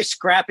too. It's very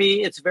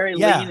scrappy. It's very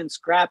lean and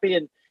scrappy,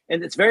 and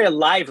it's very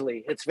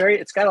lively. It's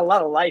got a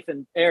lot of life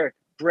and air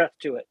breath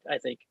to it, I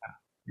think.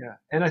 Yeah.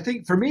 And I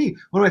think for me,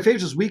 one of my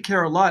favorites was We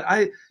Care a Lot.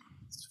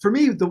 For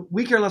me, the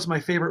We Care a Lot is my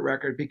favorite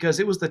record because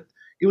it was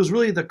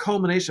really the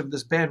culmination of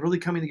this band really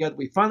coming together.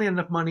 We finally had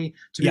enough money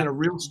to be in a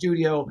real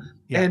studio.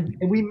 Yeah. And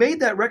we made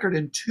that record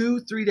in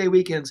 2-3 day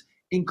weekends,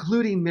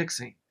 including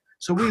mixing.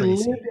 So we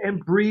lived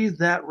and breathed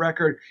that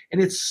record,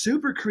 and it's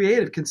super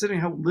creative considering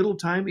how little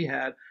time we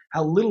had,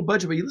 how little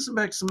budget. But you listen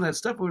back to some of that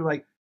stuff, and we're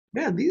like,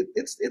 man,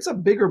 it's a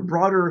bigger,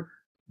 broader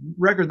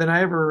record than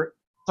I ever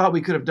thought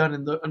we could have done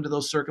under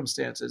those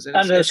circumstances. And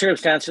under those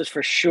circumstances,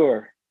 for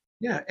sure.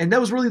 Yeah, and that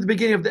was really the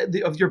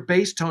beginning of your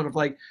bass tone of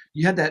like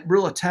you had that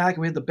real attack,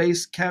 and we had the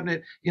bass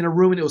cabinet in a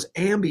room, and it was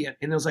ambient,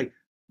 and it was like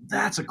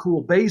that's a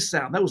cool bass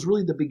sound. That was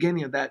really the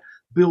beginning of that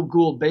Bill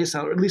Gould bass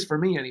sound, or at least for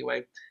me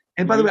anyway.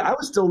 And by the way, I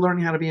was still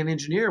learning how to be an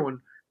engineer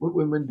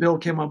when Bill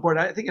came on board.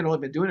 I think I'd only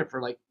been doing it for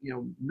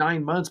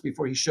 9 months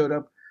before he showed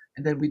up.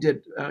 And then we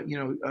did,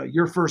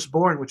 Your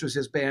Firstborn, which was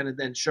his band, and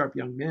then Sharp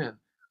Young Men.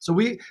 So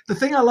the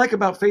thing I like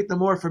about Faith No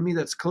More for me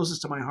that's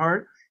closest to my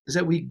heart is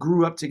that we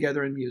grew up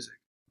together in music.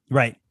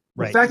 Right.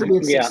 The fact that we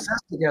had success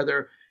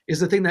together is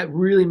the thing that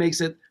really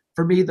makes it,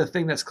 for me, the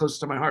thing that's closest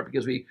to my heart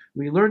because we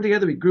learned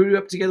together, we grew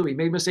up together, we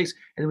made mistakes,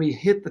 and we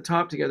hit the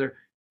top together.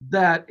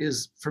 That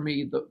is, for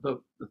me, the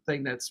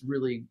thing that's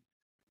really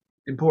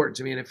important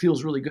to me, and it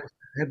feels really good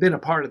to have been a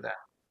part of that.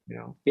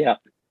 Yeah.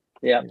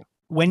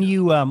 When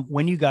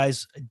you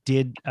guys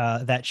did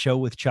that show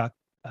with Chuck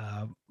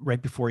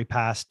right before he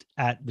passed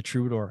at the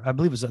Troubadour, I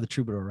believe it was at the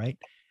Troubadour, right?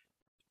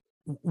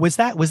 Was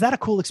that a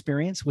cool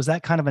experience? Was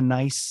that kind of a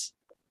nice,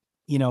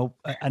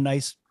 a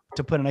nice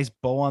to put a nice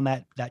bow on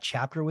that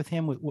chapter with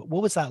him?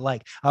 What was that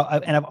like?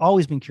 And I've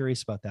always been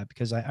curious about that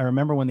because I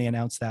remember when they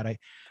announced that I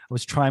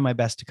was trying my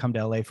best to come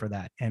to LA for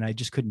that, and I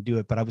just couldn't do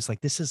it. But I was like,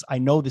 I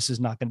know this is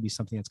not going to be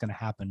something that's going to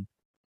happen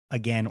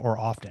again or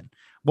often.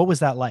 What was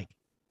that like?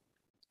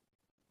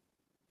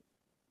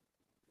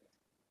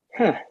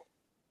 It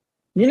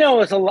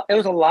was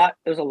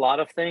a lot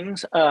of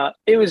things.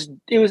 It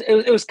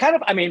was kind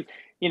of, I mean,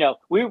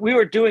 we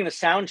were doing the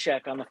sound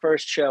check on the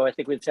first show, I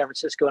think with San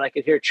Francisco, and I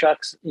could hear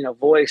Chuck's,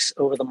 voice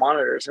over the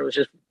monitors.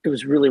 It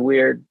was really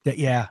weird.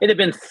 Yeah. It had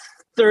been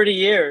 30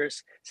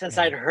 years since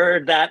I'd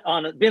heard that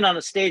been on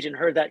a stage and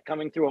heard that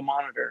coming through a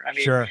monitor. I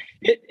mean, sure.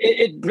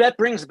 That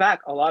brings back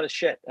a lot of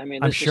shit. I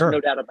mean, there's just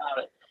no doubt about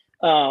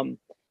it.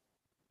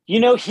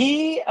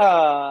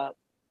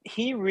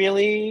 He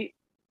really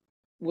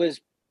was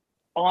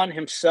on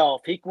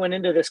himself. He went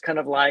into this kind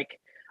of like,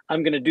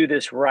 I'm going to do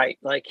this right.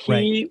 Like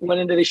he went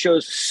into these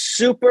shows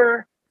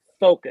super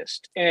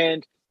focused,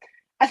 and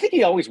I think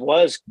he always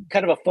was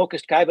kind of a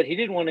focused guy, but he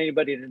didn't want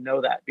anybody to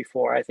know that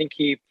before. I think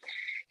he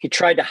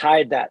tried to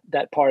hide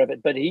that part of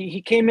it, but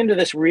he came into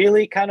this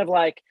really kind of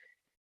like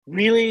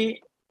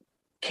really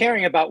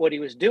caring about what he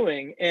was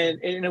doing. And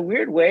in a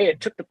weird way,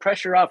 it took the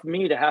pressure off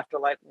me to have to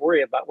like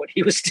worry about what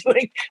he was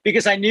doing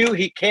because I knew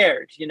he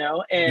cared,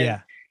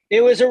 and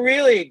it was a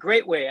really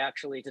great way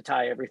actually to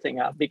tie everything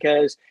up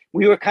because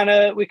we kind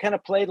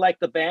of played like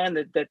the band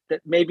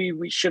that maybe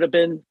we should have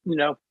been,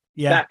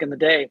 back in the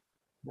day.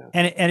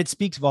 And it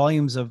speaks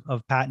volumes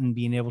of Patton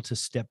being able to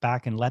step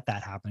back and let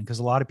that happen. Because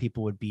a lot of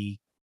people would be,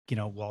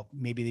 well,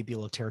 maybe they'd be a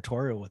little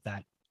territorial with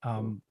that.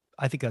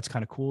 I think that's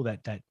kind of cool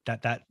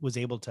that was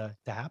able to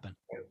happen.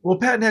 Well,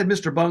 Patton had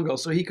Mr. Bungle,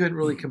 so he couldn't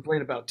really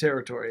complain about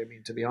territory. I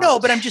mean, to be honest. No,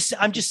 but I'm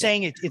just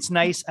saying it's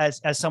nice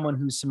as someone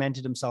who's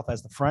cemented himself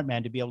as the front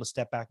man to be able to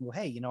step back and go,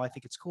 hey, I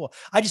think it's cool.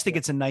 I just think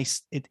it's a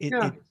nice,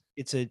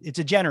 it's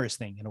a generous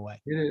thing in a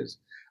way. It is.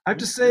 I have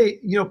to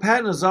say,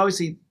 Patton is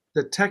obviously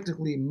the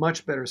technically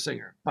much better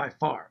singer by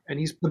far, and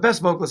he's the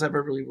best vocalist I've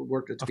ever really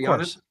worked with, to be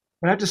honest.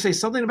 But I have to say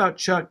something about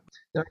Chuck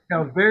that I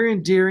found very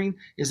endearing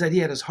is that he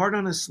had his heart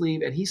on his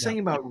sleeve, and he sang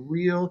about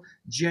real,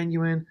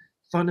 genuine,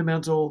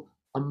 fundamental,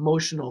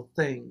 emotional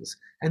things.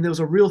 And there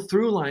was a real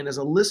through line as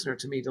a listener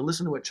to me to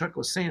listen to what Chuck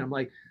was saying. I'm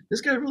like,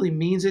 this guy really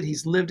means it.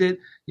 He's lived it.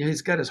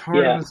 He's got his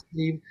heart on his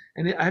sleeve.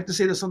 And I have to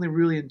say there's something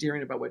really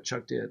endearing about what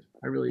Chuck did.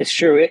 It's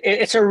true.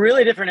 It's a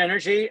really different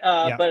energy,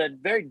 but a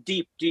very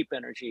deep, deep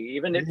energy,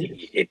 even if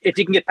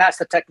you can get past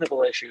the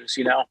technical issues,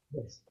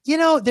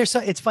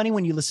 it's funny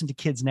when you listen to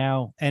kids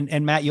now,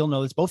 and Matt, you'll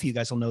know this, both of you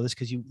guys will know this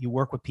because you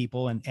work with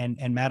people,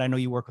 and Matt, I know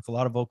you work with a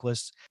lot of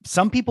vocalists.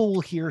 Some people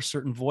will hear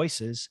certain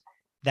voices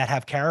that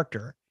have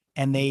character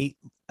and they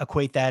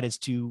equate that as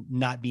to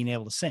not being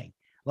able to sing.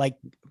 Like,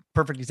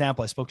 perfect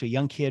example, I spoke to a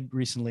young kid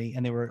recently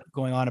and they were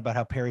going on about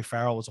how Perry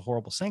Farrell was a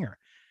horrible singer.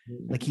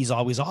 Like he's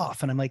always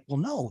off. And I'm like, well,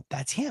 no,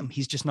 that's him.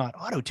 He's just not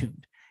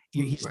auto-tuned.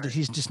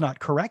 He's just not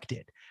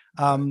corrected.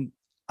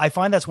 I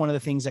find that's one of the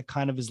things that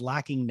kind of is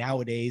lacking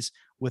nowadays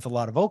with a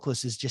lot of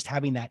vocalists is just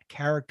having that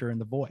character in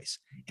the voice.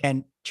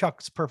 And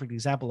Chuck's a perfect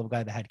example of a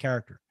guy that had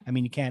character. I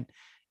mean,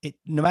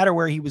 no matter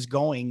where he was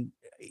going,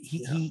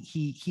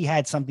 he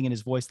had something in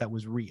his voice that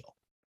was real.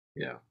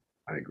 Yeah,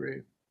 I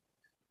agree.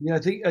 Yeah, I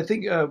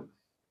think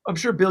I'm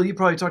sure, Bill, you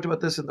probably talked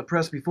about this in the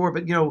press before,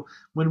 but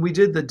when we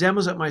did the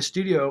demos at my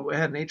studio, I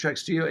had an 8-track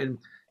studio, and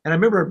I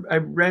remember I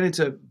ran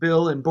into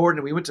Bill and Borden,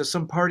 and we went to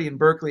some party in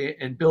Berkeley,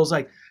 and Bill's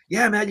like,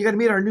 "Yeah, Matt, you got to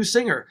meet our new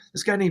singer,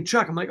 this guy named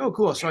Chuck." I'm like, "Oh,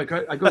 cool." So I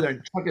go there,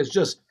 and Chuck is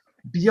just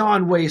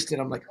beyond wasted.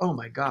 I'm like, "Oh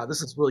my God,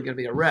 this is really going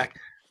to be a wreck."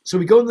 So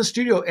we go in the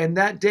studio, and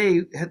that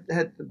day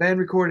had the band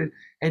recorded,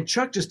 and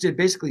Chuck just did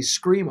basically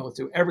screamo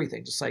through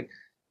everything,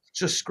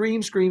 just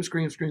scream, scream,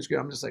 scream, scream, scream.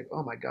 I'm just like,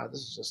 oh my God, this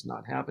is just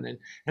not happening. And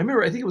I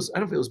remember, I don't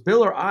know if it was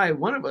Bill or I,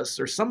 one of us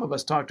or some of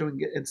us talked to him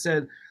and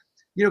said,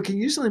 can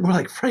you do something more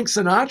like Frank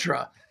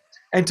Sinatra?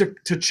 And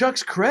to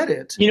Chuck's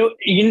credit, you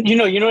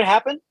know what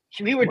happened?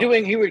 We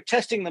were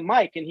testing the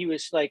mic, and he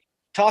was like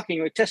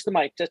talking. We test the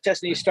mic,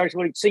 testing. He starts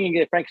singing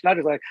it. Frank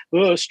Sinatra's like,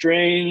 "Oh,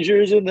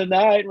 strangers in the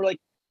night." And we're like,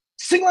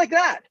 sing like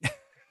that.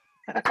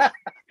 And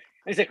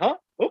he's like, "Huh?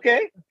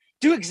 Okay,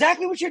 do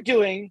exactly what you're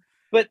doing,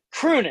 but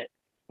croon it."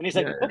 And he's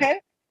like, "Okay."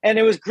 And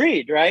it was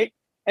Greed, right?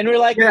 And we're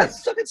like,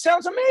 yes. It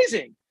sounds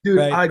amazing. Dude,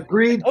 right.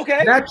 Greed.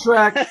 Okay. That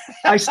track,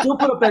 I still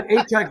put up that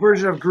 8-track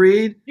version of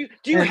Greed.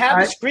 Do you have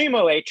the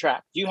Screamo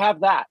 8-track? Do you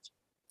have that?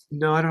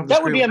 No, I don't have the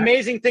That would be an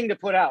amazing thing to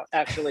put out,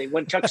 actually,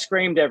 when Chuck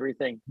screamed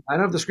everything. I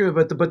don't have the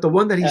Screamo, but the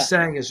one that he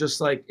sang is just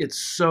like, it's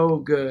so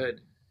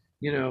good.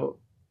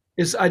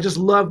 I just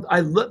love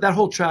that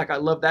whole track. I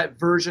love that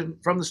version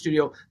from the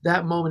studio.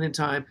 That moment in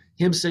time,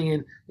 him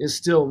singing is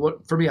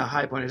still for me a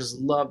high point. I just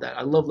love that.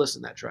 I love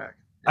listening to that track.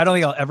 I don't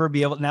think I'll ever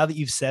be able. Now that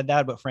you've said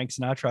that about Frank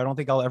Sinatra, I don't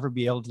think I'll ever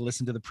be able to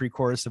listen to the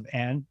pre-chorus of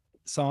Anne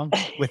song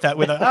without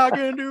I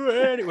can do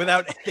it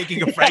without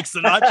thinking of Frank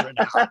Sinatra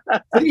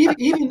now. But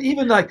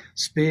even like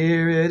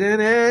spirit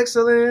and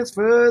excellence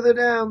further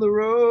down the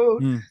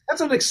road. That's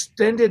an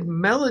extended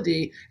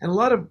melody, and a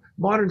lot of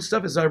modern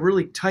stuff is a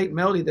really tight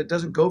melody that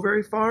doesn't go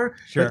very far.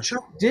 Sure. But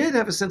Chuck did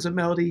have a sense of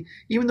melody,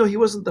 even though he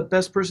wasn't the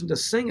best person to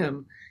sing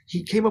them.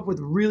 He came up with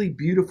really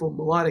beautiful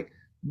melodic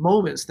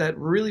moments that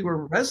really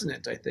were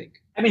resonant, I think.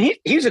 I mean,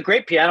 he was a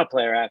great piano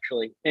player,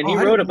 actually, and he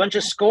wrote a bunch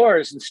of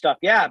scores and stuff.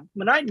 Yeah,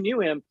 when I knew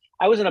him,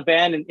 I was in a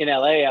band in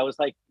LA. I was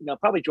like,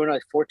 probably joined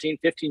like 14,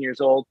 15 years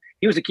old.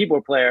 He was a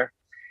keyboard player,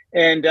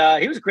 and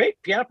he was a great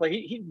piano player.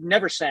 He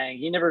never sang.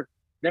 He never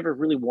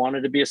really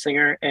wanted to be a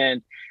singer,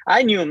 and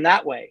I knew him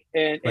that way.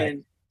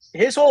 And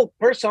his whole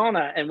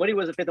persona and what he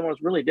was at Faith No More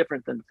was really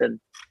different than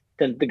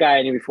the guy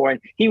I knew before. And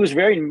he was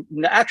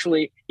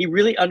he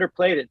really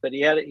underplayed it, but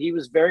he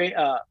was very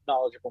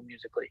knowledgeable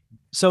musically.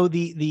 So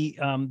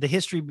the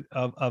history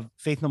of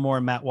Faith No More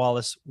and Matt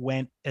Wallace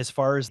went as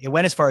far as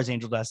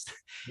Angel Dust.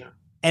 Yeah.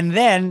 And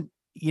then,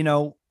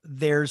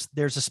 there's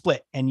a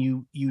split and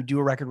you do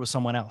a record with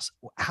someone else.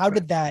 How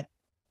did that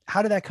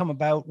come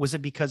about? Was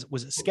it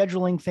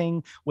scheduling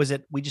thing? Was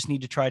it, we just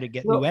need to try to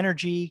get new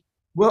energy?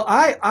 Well,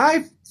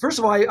 I first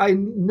of all, I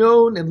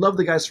known and loved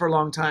the guys for a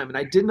long time, and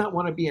I did not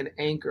want to be an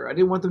anchor. I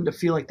didn't want them to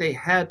feel like they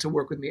had to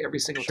work with me every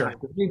single time.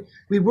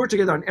 We worked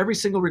together on every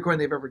single recording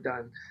they've ever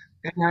done.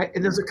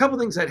 And there's a couple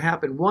things that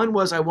happened. One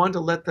was I wanted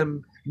to let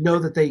them know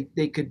that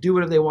they could do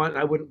whatever they want.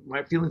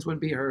 My feelings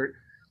wouldn't be hurt.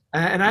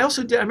 And I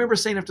also did. I remember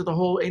saying after the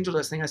whole Angel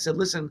Dust thing, I said,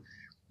 "Listen,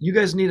 you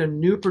guys need a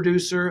new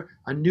producer,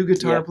 a new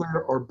guitar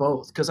player, or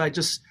both." Because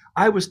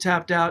I was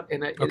tapped out,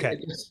 and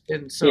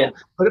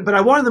but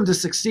I wanted them to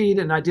succeed,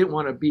 and I didn't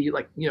want to be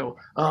like,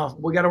 oh,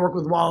 we got to work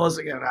with Wallace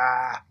again.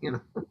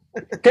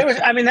 There was,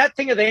 that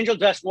thing of the Angel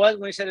Dust was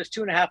when we said it's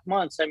 2.5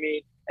 months.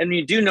 And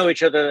you do know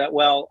each other that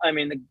well.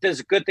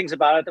 There's good things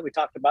about it that we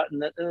talked about,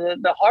 and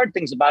the hard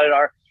things about it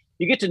are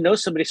you get to know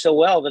somebody so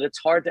well that it's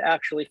hard to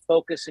actually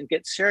focus and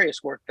get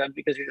serious work done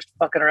because you're just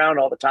fucking around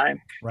all the time.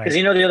 Because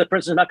the other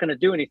person's not going to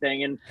do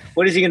anything, and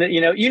what is he going to?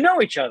 You know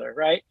each other,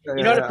 right? You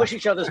know how to push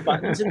each other's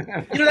buttons, and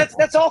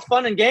that's all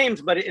fun and games,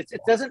 but it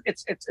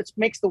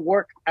makes the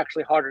work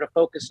actually harder to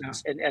focus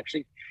and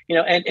actually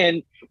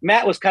and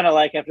Matt was kind of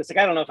like after it's like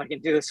I don't know if I can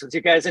do this with you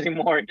guys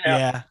anymore.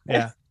 Yeah.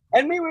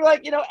 And we were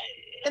like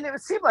and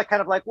it seemed like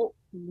kind of like well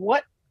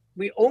what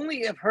we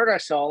only have hurt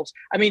ourselves.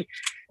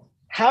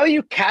 How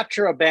you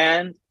capture a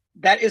band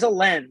that is a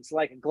lens,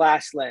 like a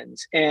glass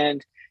lens.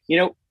 And,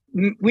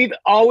 we've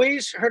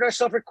always heard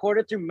ourselves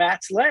recorded through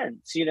Matt's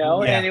lens,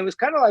 and it was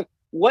kind of like,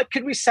 what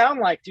could we sound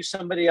like through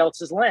somebody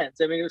else's lens?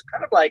 It was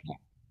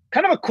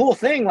kind of a cool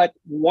thing. Like,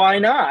 why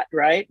not?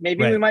 Right.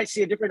 Maybe we might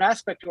see a different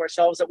aspect to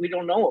ourselves that we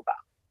don't know about.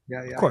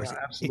 Yeah, of course.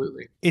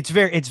 Absolutely. It's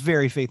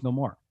very Faith No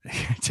More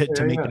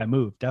to make that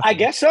move. Definitely. I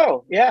guess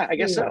so. Yeah, I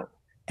guess so.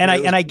 And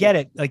I get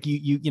it. Like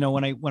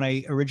when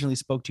I originally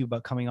spoke to you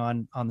about coming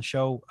on the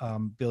show,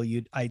 Bill,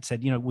 I'd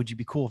said, would you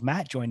be cool if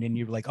Matt joined in?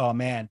 You were like, oh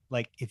man,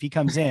 like if he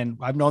comes in,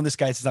 I've known this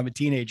guy since I'm a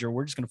teenager.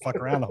 We're just going to fuck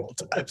around the whole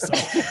time. So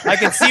I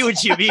can see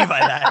what you mean by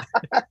that.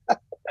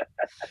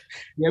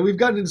 Yeah. We've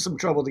gotten into some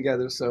trouble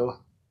together. So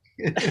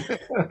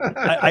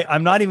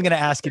I'm not even going to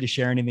ask you to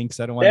share anything because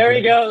I don't want. There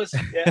he goes.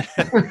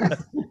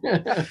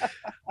 Yeah.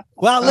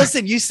 Well,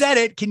 listen, you said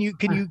it. Do you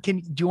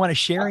want to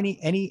share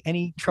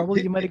any trouble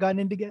you might have gotten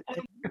into?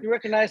 You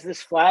recognize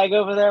this flag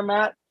over there,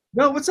 Matt?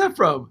 No, what's that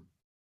from?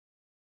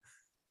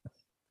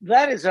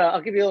 That is, I'll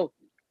give you a little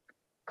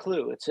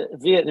clue. It's a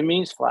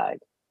Vietnamese flag.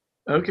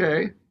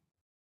 Okay.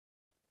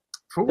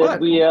 For that what?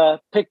 we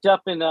picked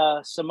up in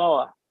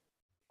Samoa.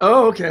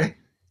 Oh, okay.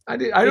 I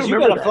don't remember You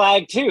got a that.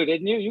 flag too,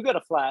 didn't you? You got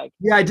a flag.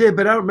 Yeah, I did,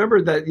 but I don't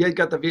remember that. You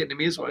got the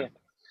Vietnamese one. Okay.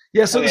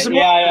 Yeah. So Okay, the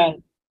yeah.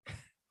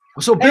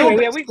 So Bill,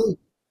 Anyway,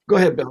 go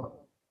ahead,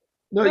 Bill.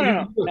 No.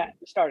 You. Matt,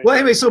 started. Well,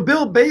 anyway, so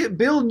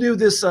Bill knew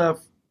this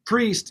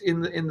priest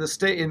in the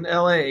state in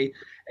L.A.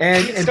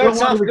 and It Bill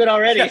starts off wanted to- good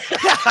already.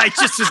 Yeah, I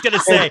just was gonna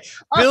say,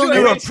 Bill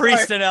knew a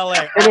priest in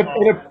L.A.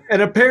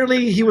 and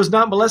apparently he was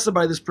not molested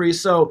by this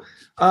priest. So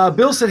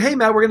Bill said, "Hey,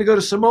 Matt, we're going to go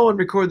to Samoa and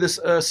record this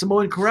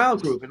Samoan chorale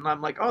group." And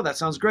I'm like, "Oh, that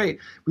sounds great."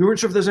 We weren't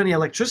sure if there's any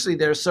electricity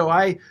there, so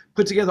I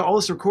put together all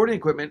this recording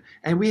equipment,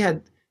 and we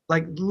had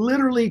like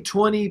literally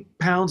 20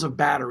 pounds of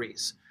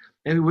batteries,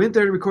 and we went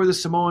there to record the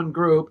Samoan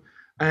group.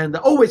 And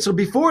so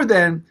before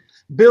then,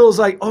 Bill's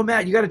like, "Oh,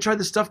 Matt, you got to try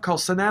this stuff called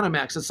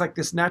Sananamax. It's like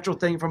this natural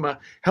thing from a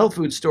health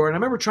food store." And I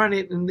remember trying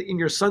it in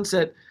your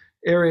Sunset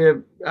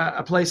area,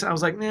 a place. I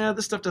was like, "Nah,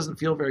 this stuff doesn't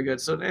feel very good."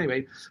 So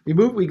anyway,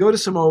 we go to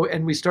Samoa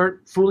and we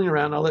start fooling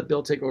around. I'll let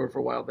Bill take over for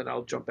a while, then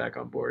I'll jump back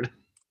on board.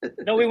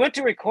 No, we went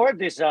to record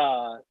this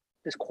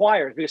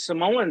choirs because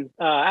Samoan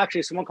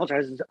culture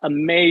has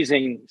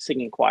amazing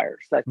singing choirs.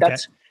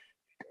 That's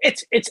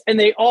it's and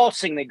they all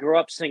sing. They grew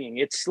up singing.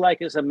 It's like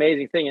this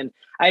amazing thing. And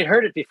I had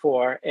heard it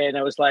before, and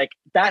I was like,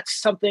 that's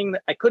something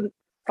that I couldn't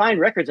find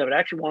records of it. I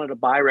actually wanted to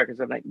buy records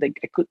of it.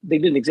 They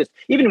didn't exist.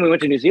 Even when we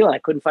went to New Zealand, I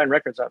couldn't find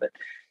records of it.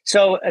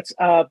 So it's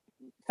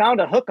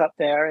found a hookup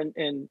there,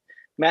 and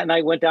Matt and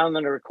I went down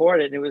there to record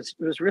it. And it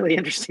was really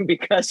interesting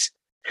because,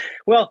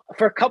 well,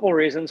 for a couple of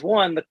reasons.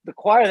 One, the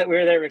choir that we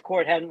were there to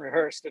record hadn't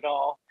rehearsed at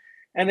all.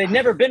 And they'd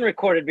never been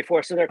recorded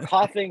before. So they're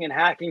coughing and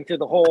hacking through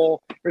the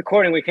whole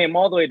recording. We came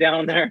all the way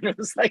down there, and it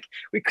was like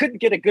we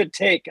couldn't get a good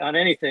take on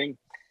anything.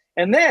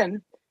 And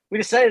then we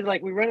decided,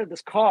 we rented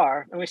this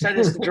car, and we decided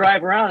just to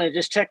drive around and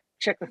just check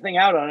the thing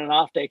out on an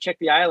off day, check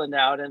the island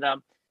out. And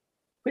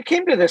we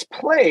came to this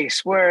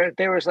place where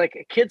there was like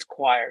a kids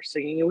choir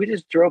singing, and we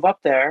just drove up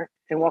there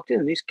and walked in,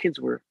 and these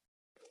kids were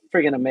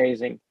friggin'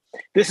 amazing.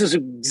 This is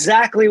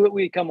exactly what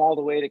we'd come all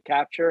the way to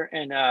capture.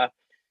 And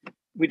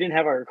we didn't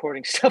have our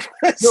recording stuff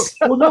with us.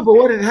 No, but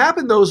what had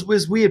happened though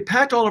was we had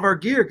packed all of our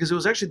gear because it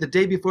was actually the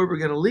day before we were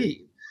going to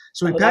leave.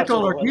 So we packed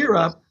all our gear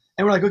up,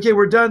 and we're like, okay,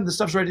 we're done. The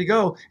stuff's ready to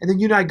go. And then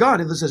you and I gone.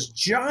 And there's this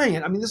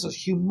giant, this is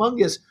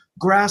humongous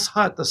grass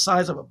hut the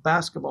size of a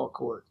basketball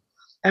court.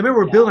 I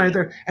remember Bill and I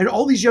there, and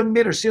all these young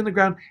men are sitting on the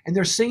ground, and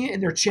they're singing,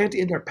 and they're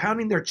chanting, and they're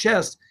pounding their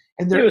chest.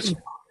 And it was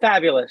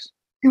fabulous.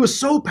 It was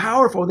so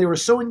powerful. They were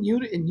so in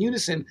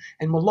unison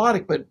and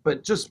melodic,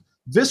 but just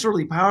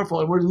viscerally powerful.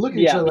 And we're looking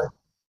at each other like,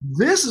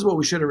 this is what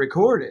we should have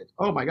recorded.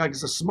 Oh my God,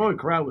 because the Samoan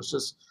crowd was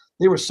just,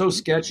 they were so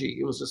sketchy.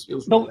 It was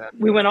really bad.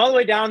 We went all the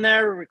way down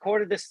there,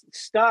 recorded this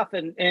stuff,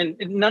 and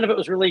none of it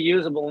was really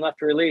usable enough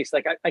to release.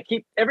 Like I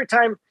keep, every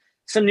time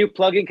some new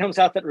plugin comes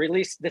out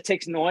that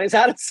takes noise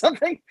out of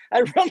something,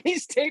 I run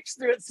these tapes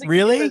through it.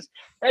 Really?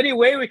 Any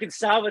way we can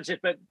salvage it,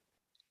 but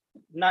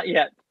not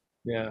yet.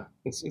 Yeah,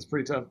 it's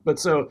pretty tough. But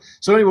so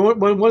anyway,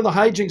 one of the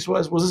hijinks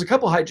was there's a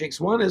couple hijinks.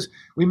 One is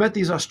we met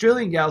these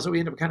Australian gals that we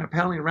ended up kind of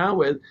palling around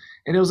with,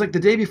 and it was like the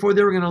day before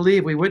they were going to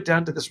leave, we went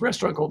down to this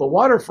restaurant called the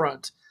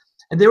Waterfront,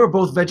 and they were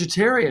both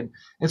vegetarian.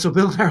 And so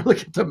Bill and I are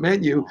looking at the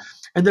menu,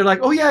 and they're like,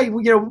 "Oh yeah,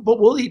 but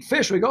we'll eat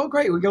fish." We go, "Oh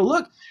great." We go,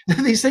 "Look,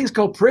 these things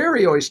called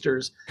prairie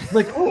oysters." I'm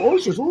like, "Oh,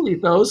 oysters, we'll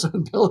eat those."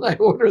 And Bill and I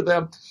order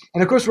them,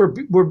 and of course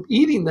we're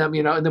eating them,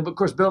 and then of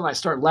course Bill and I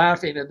start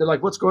laughing, and they're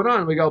like, "What's going on?"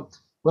 And we go,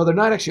 "Well, they're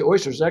not actually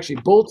oysters. They're actually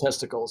bull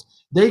testicles."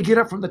 They get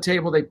up from the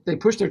table. They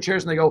push their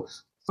chairs and they go,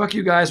 "Fuck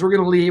you guys. We're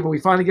going to leave." And we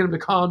finally get them to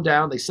calm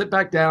down. They sit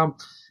back down,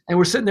 and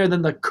we're sitting there.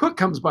 Then the cook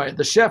comes by,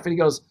 the chef, and he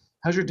goes,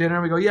 "How's your dinner?"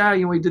 And we go, "Yeah,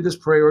 we did this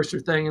prairie oyster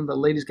thing." And the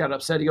ladies got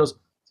upset. He goes,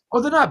 "Oh,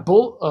 they're not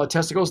bull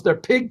testicles. They're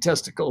pig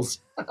testicles.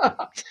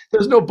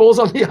 There's no bulls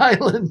on the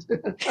island."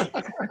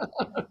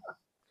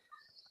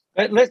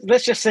 But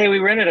let's just say we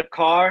rented a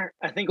car.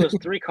 I think it was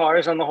 3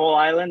 cars on the whole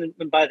island.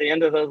 And by the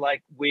end of the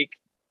week,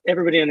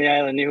 everybody on the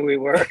island knew who we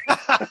were.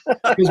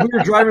 Because we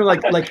were driving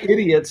like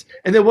idiots.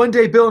 And then one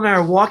day, Bill and I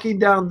are walking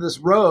down this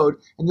road,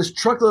 and this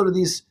truckload of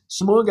these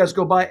Samoan guys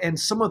go by, and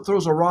someone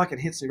throws a rock and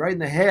hits me right in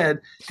the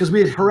head because we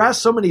had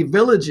harassed so many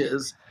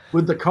villages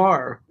with the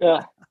car.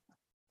 Yeah.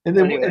 And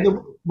then,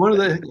 one of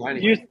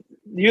the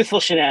youthful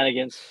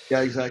shenanigans.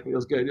 Yeah, exactly. It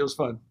was good. It was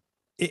fun.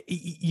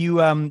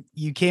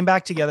 You came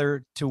back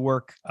together to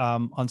work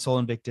on Sol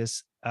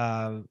Invictus.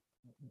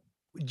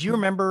 Do you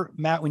remember,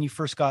 Matt, when you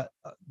first got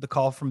the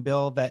call from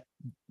Bill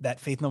that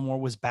Faith No More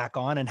was back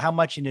on, and how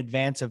much in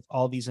advance of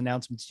all these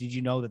announcements did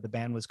you know that the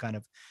band was kind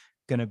of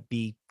going to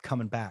be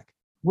coming back?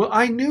 Well,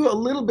 I knew a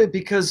little bit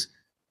because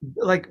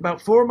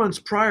about 4 months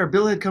prior,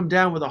 Bill had come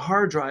down with a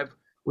hard drive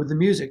with the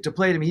music to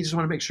play to me. He just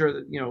wanted to make sure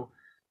that,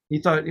 he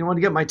thought he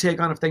wanted to get my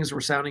take on if things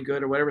were sounding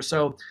good or whatever.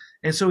 So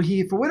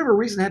he, for whatever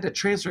reason, had to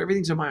transfer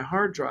everything to my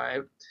hard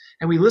drive.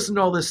 And we listened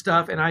to all this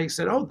stuff, and I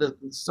said, "Oh, the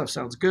stuff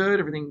sounds good.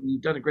 Everything,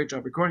 you've done a great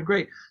job recording.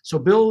 Great." So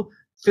Bill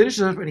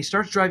finishes up, and he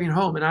starts driving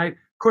home. And I, of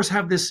course,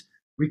 have this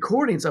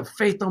recordings of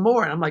Faith No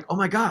More. And I'm like, "Oh,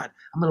 my God,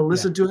 I'm going to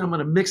listen to it. I'm going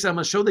to mix it. I'm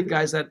going to show the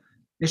guys that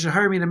They should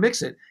hire me to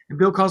mix it. And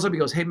Bill calls up. He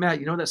goes, hey, Matt,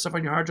 you know that stuff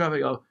on your hard drive? I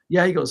go,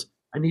 yeah. He goes,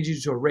 I need you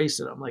to erase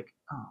it. I'm like,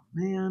 oh,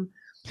 man.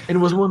 And it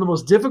was one of the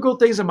most difficult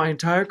things in my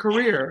entire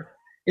career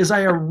is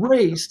I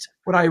erased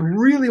what I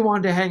really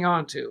wanted to hang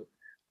on to.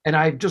 And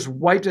I just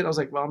wiped it. I was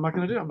like, well, I'm not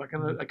going to do it. I'm not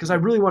going to, because I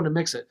really wanted to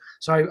mix it.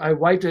 So I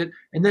wiped it.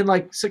 And then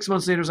like 6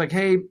 months later, it was like,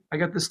 hey, I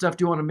got this stuff.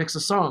 Do you want to mix a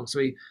song? So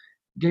he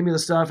gave me the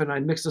stuff and I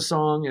mixed a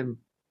song, and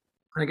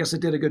I guess I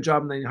did a good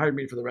job, and they hired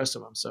me for the rest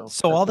of them. So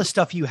all the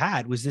stuff you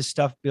had, was this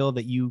stuff, Bill,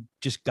 that you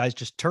guys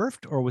just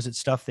turfed, or was it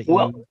stuff that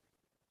you?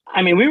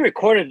 I mean, we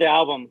recorded the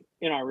album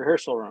in our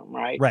rehearsal room,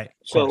 right? Right.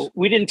 So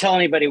we didn't tell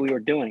anybody we were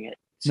doing it.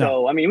 So,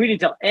 no. I mean, we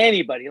didn't tell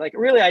anybody. Like,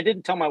 really, I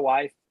didn't tell my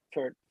wife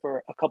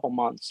for a couple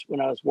months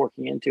when I was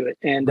working into it.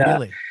 And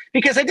really?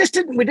 Because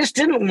we just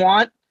didn't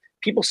want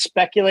people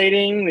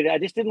speculating. I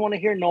just didn't want to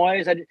hear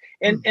noise.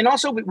 And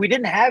also we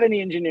didn't have any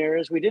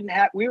engineers. We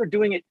were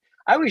doing it.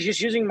 I was just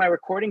using my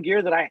recording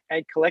gear that I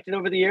had collected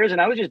over the years, and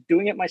I was just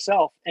doing it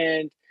myself.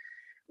 And,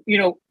 you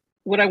know,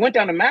 when I went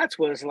down to Matt's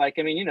was like,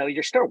 I mean, you know,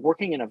 you start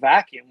working in a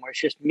vacuum where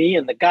it's just me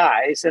and the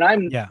guys, and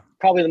I'm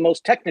probably the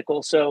most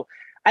technical. So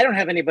I don't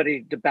have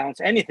anybody to bounce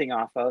anything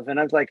off of. And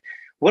I was like,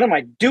 what am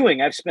I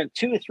doing? I've spent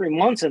 2 to 3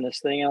 months in this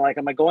thing. And like,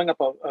 am I going up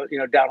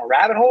down a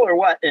rabbit hole or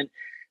what? And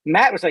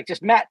Matt was like,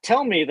 just Matt,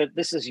 tell me that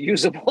this is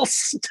usable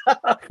stuff.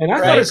 And I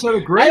thought it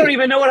sounded great. I don't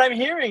even know what I'm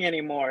hearing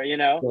anymore, you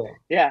know?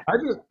 Yeah.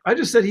 I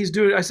just said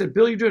I said,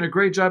 Bill, you're doing a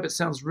great job. It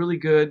sounds really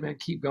good, man.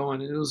 Keep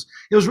going. And it was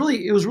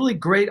really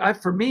great.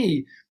 For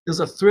me, it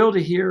was a thrill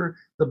to hear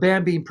the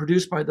band being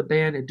produced by the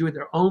band and doing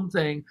their own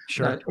thing.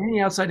 Sure.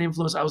 Any outside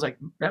influence, I was like,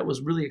 that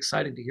was really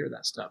exciting to hear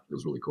that stuff. It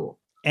was really cool.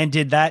 And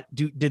did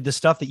the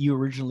stuff that you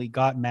originally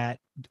got, Matt,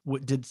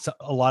 did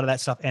a lot of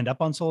that stuff end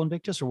up on Soul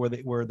Invictus, or were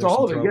there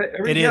all some of it?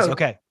 Yeah, it is.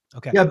 Okay.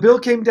 Yeah, Bill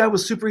came down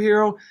with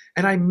Superhero,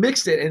 and I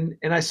mixed it,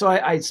 and I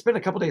spent a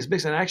couple days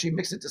mixing, and I actually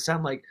mixed it to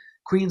sound like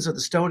Queens of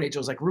the Stone Age. It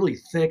was like really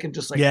thick and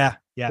just like yeah.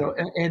 You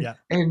know,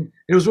 and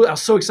it was I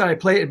was so excited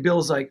to play it, and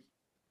Bill's like,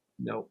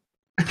 no.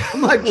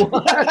 I'm like,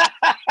 what?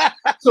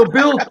 So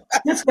Bill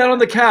sits down on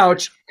the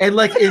couch, and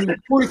like in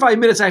 45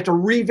 minutes, I have to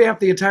revamp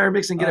the entire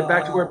mix and get it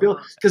back to where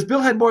because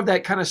Bill had more of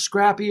that kind of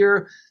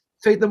scrappier,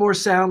 Faith No More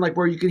sound, like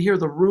where you can hear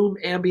the room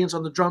ambience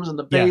on the drums and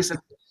the bass, and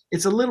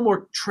it's a little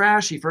more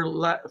trashy for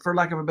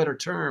lack of a better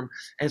term.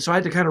 And so I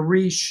had to kind of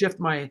reshift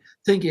my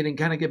thinking and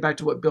kind of get back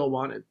to what Bill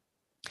wanted.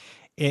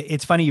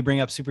 It's funny you bring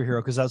up Superhero,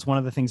 because that's one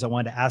of the things I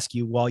wanted to ask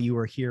you while you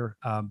were here,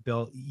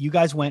 Bill. You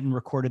guys went and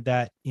recorded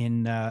that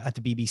in at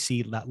the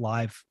BBC, that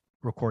live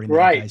recording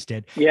that you guys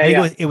did. Yeah,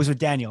 it was with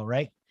Daniel,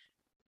 right?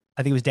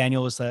 I think it was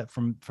Daniel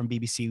from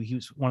BBC. He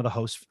was one of the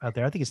hosts out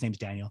there. I think his name's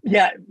Daniel.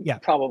 Yeah,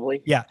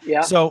 probably.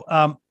 Yeah. So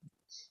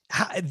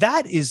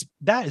that is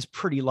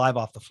pretty live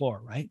off the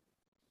floor, right?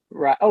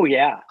 Right. Oh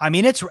yeah. I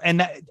mean,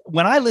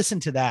 when I listen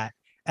to that,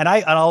 and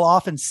I'll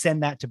often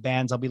send that to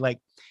bands, I'll be like,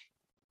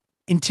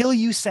 until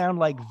you sound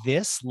like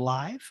this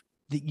live,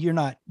 that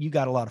you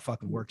got a lot of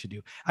fucking work to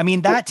do. I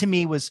mean, that to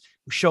me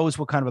shows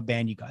what kind of a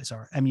band you guys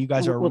are. I mean, you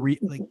guys are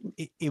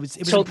it was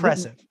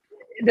impressive.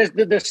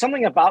 There's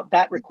something about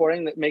that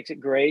recording that makes it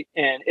great.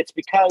 And it's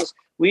because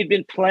we'd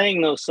been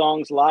playing those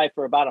songs live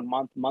for about a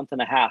month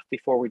and a half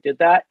before we did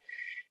that.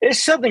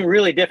 There's something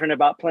really different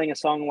about playing a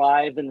song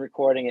live than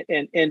recording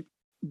it. And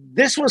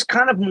this was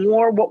kind of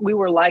more what we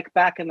were like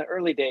back in the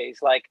early days,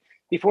 like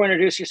before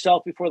Introduce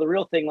Yourself, before the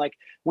real thing. Like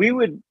we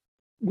would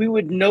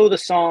know the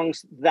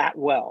songs that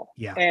well.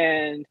 Yeah.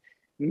 And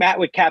Matt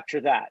would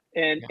capture that.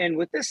 And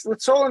with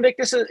Soul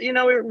Invictus, you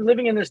know, we're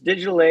living in this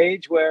digital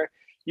age where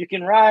you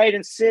can ride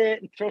and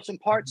sit and throw some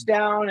parts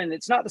down, and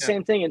it's not the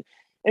same thing.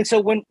 And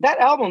so when that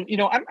album, you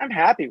know, I'm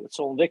happy with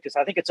Soul Invictus.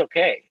 I think it's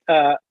okay.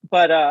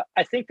 But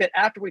I think that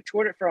after we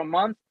toured it for a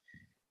month,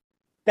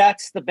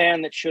 that's the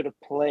band that should have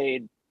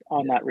played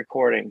on that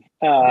recording.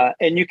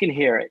 And you can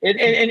hear it.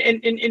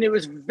 And it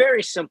was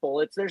very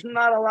simple. There's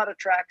not a lot of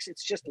tracks.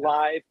 It's just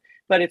live,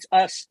 but it's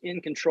us in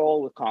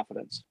control with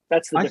confidence.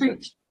 That's the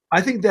difference.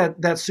 I think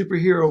that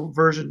Superhero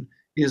version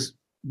is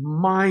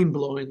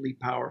mind-blowingly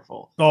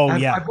powerful.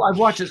 I've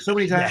watched it so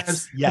many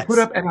times. Yes. I put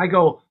up and I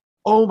go,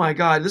 oh my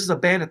God, this is a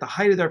band at the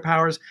height of their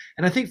powers.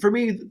 And I think for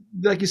me,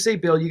 like you say,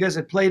 Bill, you guys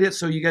had played it,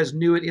 so you guys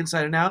knew it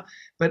inside and out.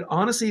 But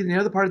honestly, the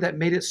other part that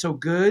made it so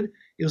good,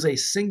 it was a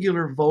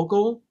singular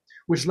vocal,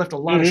 which left a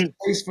lot of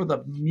space for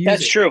the music.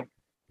 That's true.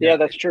 Yeah,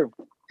 that's true.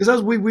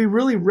 Because we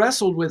really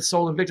wrestled with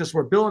Soul Invictus,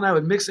 where Bill and I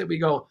would mix it. We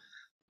go,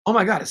 oh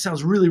my God, it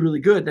sounds really, really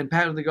good. Then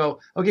Pat would go,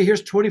 okay,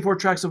 here's 24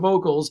 tracks of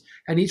vocals,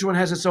 and each one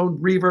has its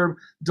own reverb,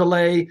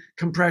 delay,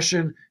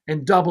 compression,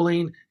 and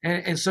doubling.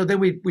 And so then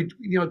we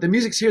you know, the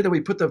music's here, then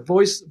we put the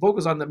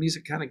vocals on, the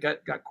music kind of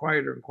got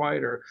quieter and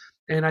quieter.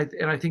 And I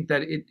think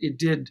that it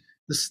did,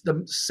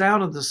 the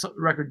sound of the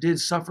record did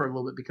suffer a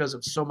little bit because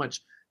of so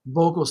much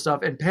vocal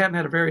stuff. And Patton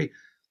had a very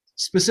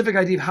specific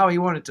idea of how he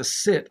wanted to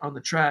sit on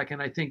the track.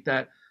 And I think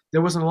that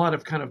there wasn't a lot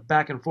of kind of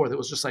back and forth. It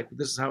was just like,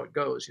 this is how it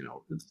goes, you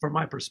know, from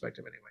my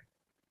perspective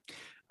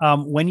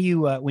anyway. When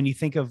you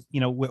think of,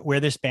 you know, where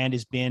this band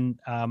has been,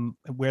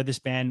 where this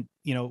band,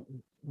 you know,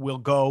 will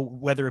go,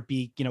 whether it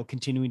be,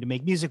 continuing to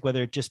make music,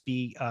 whether it just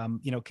be,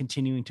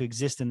 continuing to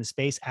exist in the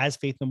space as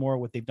Faith No More,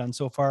 what they've done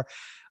so far.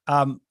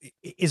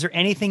 Is there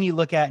anything you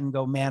look at and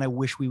go, man, I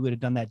wish we would have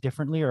done that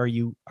differently? Or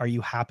are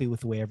you happy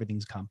with the way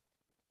everything's come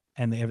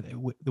and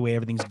the way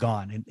everything's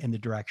gone in the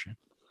direction?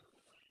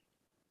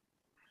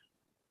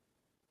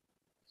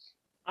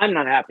 I'm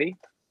not happy.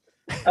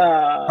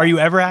 Are you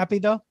ever happy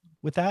though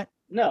with that?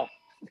 No,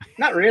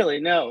 not really.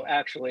 No,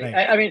 actually.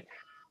 Right. I mean,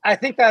 I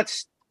think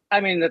that's,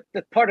 the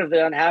part of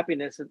the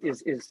unhappiness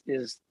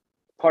is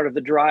part of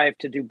the drive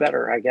to do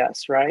better, I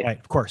guess. Right. Right.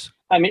 Of course.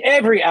 I mean,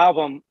 every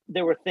album,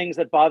 there were things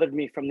that bothered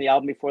me from the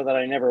album before that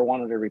I never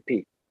wanted to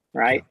repeat.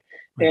 Right.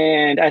 Yeah. Right.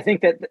 And I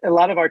think that a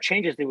lot of our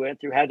changes that we went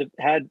through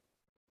had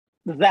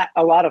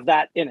a lot of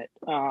that in it.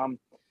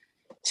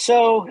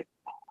 So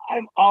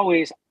I'm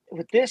always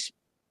with this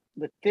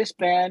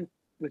band,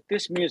 with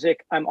this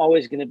music, I'm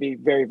always going to be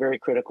very, very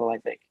critical. I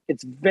think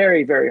it's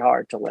very, very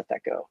hard to let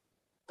that go.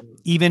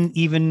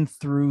 Even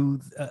through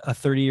a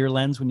 30-year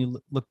lens, when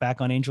you look back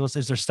on Angelus,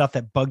 is there stuff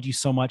that bugged you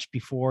so much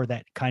before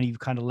that you've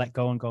let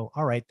go and go,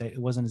 all right, that it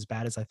wasn't as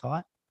bad as I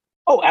thought?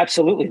 Oh,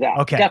 absolutely. That.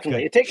 Okay,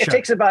 definitely. It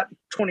takes about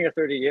 20 or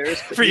 30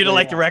 years for you to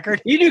like the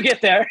record. You do get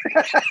there.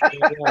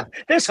 Yeah.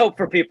 There's hope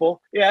for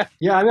people. Yeah.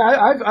 Yeah. I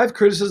mean, I've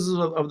criticisms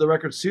of the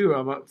records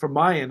too, from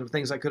my end, of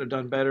things I could have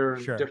done better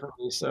and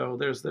differently. So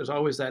there's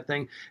always that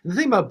thing. And the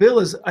thing about Bill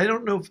is, I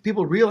don't know if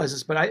people realize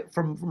this, but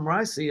from where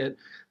I see it,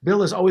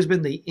 Bill has always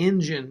been the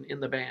engine in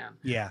the band.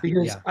 Yeah.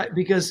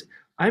 Because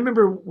I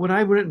remember when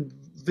I went and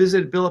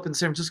visited Bill up in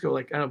San Francisco,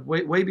 like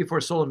way before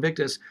Soul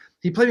Invictus,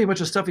 he played me a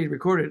bunch of stuff he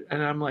recorded,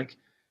 and I'm like,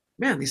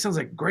 man, these sounds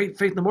like great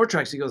Faith No More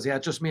tracks. He goes, yeah,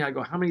 it's just me. I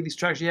go, how many of these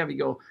tracks do you have? He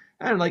go,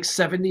 I don't know, like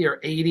 70 or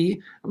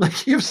 80. I'm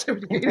like, you have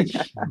 70, 80.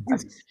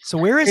 So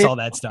where is all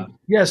that stuff?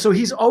 Yeah, so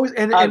he's always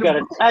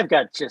I've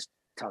got just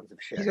tons of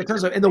shit. He's got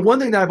tons of, and the one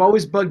thing that I've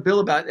always bugged Bill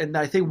about, and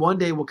I think one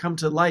day will come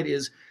to light,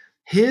 is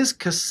his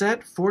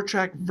cassette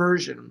 4-track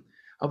version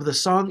of the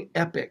song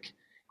Epic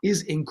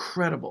is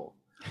incredible.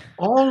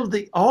 All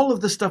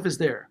of the stuff is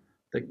there.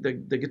 The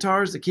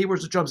guitars, the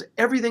keyboards, the drums,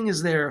 everything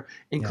is there,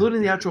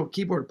 including the actual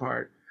keyboard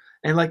part.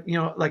 And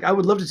I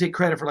would love to take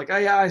credit for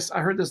I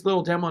heard this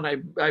little demo and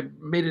I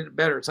made it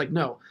better. It's like,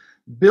 no,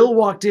 Bill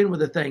walked in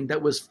with a thing that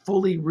was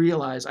fully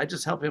realized. I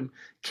just helped him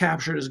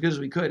capture it as good as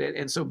we could.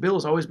 And so Bill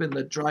has always been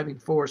the driving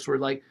force where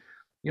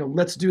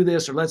let's do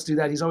this or let's do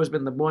that. He's always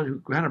been the one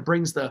who kind of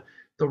brings the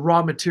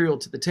raw material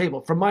to the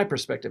table, from my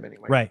perspective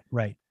anyway.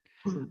 Right.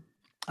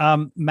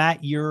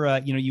 Matt, you're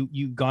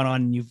you've gone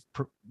on and you've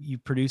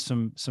produced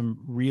some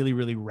really,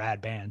 really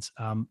rad bands,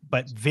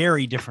 but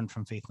very different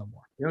from Faith No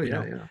More. Oh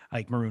yeah.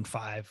 Like Maroon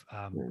 5,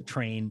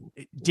 Train.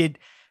 Did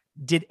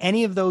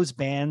any of those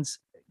bands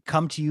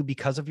come to you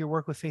because of your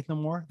work with Faith No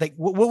More? Like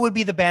what would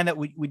be the band that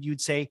you'd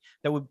say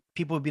that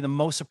people would be the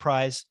most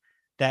surprised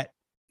that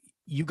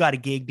you got a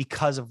gig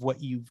because of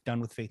what you've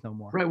done with Faith No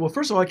More? Right. Well,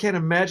 first of all, I can't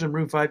imagine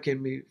Maroon 5 came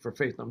to me for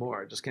Faith No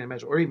More. I just can't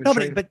imagine. Or even no,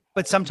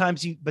 but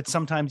sometimes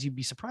you'd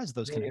be surprised at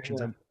those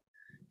connections.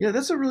 Yeah,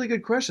 that's a really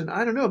good question.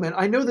 I don't know, man.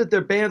 I know that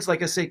there are bands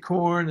like I say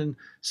Korn and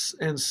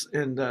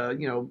System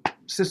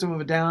of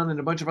a Down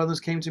and a bunch of others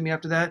came to me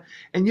after that.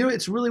 And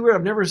it's really weird.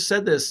 I've never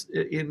said this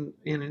in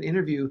an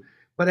interview,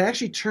 but I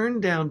actually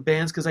turned down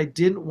bands because I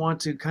didn't want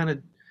to kind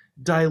of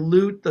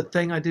dilute the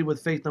thing I did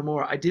with Faith No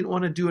More. I didn't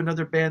want to do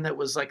another band that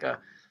was like a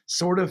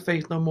sort of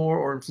Faith No More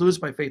or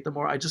influenced by Faith No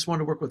More. I just wanted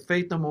to work with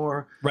Faith No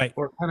More, right,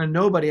 or kind of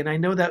nobody. And I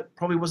know that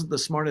probably wasn't the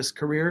smartest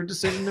career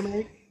decision to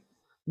make,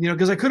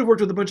 because I could have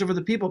worked with a bunch of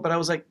other people, but I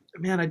was like,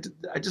 man,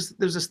 I just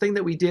there's this thing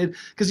that we did,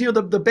 because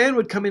the band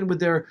would come in with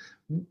their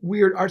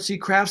weird artsy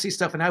craftsy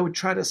stuff, and I would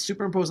try to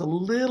superimpose a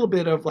little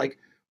bit of like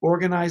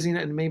organizing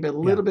it and maybe a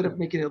little bit of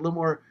making it a little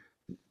more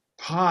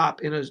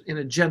pop in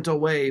a gentle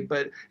way.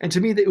 And to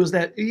me, it was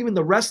that even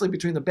the wrestling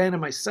between the band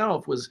and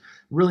myself was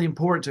really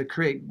important to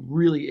create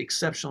really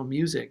exceptional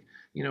music,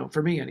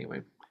 for me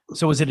anyway.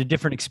 So was it a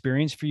different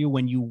experience for you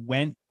when you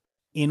went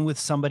in with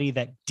somebody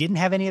that didn't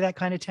have any of that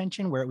kind of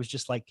tension, where it was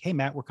just like, hey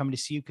Matt, we're coming to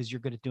see you because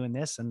you're good at doing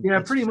this? And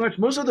yeah, pretty much.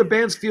 Most other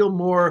bands feel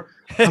more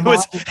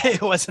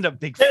it wasn't a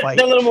big fight.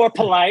 They're a little more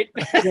polite.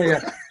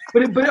 yeah.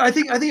 But I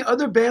think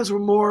other bands were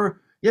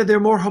more, they're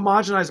more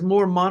homogenized,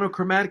 more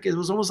monochromatic. It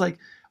was almost like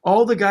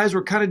all the guys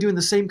were kind of doing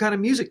the same kind of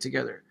music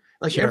together.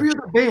 Like every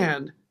other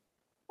band,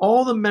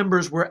 all the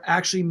members were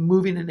actually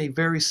moving in a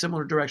very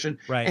similar direction.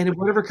 Right. And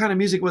whatever kind of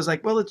music was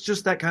like, well, it's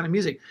just that kind of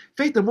music.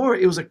 Faith No More,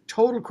 it was a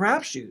total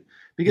crapshoot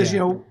because,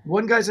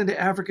 one guy's into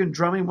African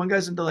drumming, one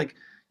guy's into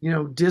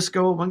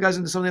disco, one guy's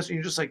into something else. And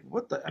you're just like,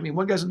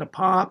 one guy's into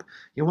pop,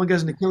 one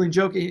guy's into Killing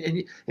Joke.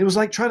 And it was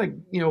like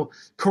trying to,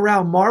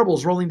 corral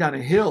marbles rolling down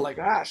a hill. Like,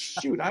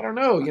 shoot, I don't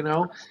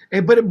know,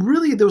 but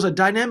there was a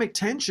dynamic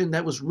tension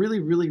that was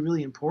really, really,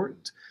 really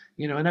important,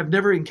 and I've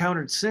never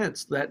encountered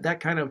since that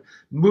kind of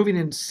moving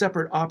in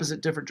separate,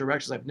 opposite, different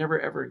directions. I've never,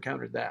 ever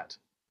encountered that,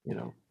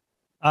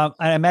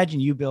 I imagine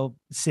you, Bill,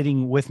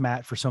 sitting with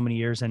Matt for so many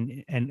years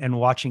and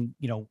watching,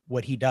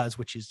 what he does,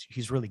 which is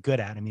he's really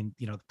good at. I mean,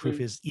 the proof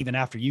is even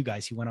after you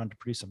guys, he went on to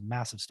produce some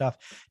massive stuff.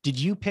 Did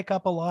you pick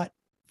up a lot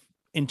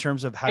in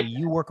terms of how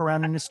you work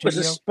around in the I was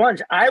studio? a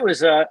sponge. I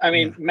was,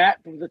 Matt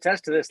will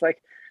attest to this.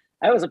 Like,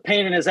 I was a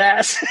pain in his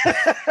ass.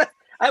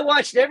 I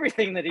watched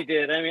everything that he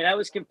did. I mean, I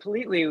was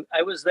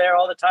there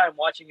all the time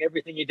watching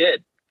everything he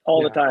did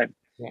all the time.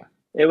 Yeah.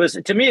 It was,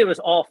 to me, it was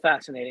all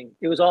fascinating.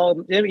 He was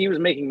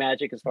making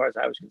magic as far as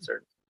I was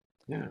concerned.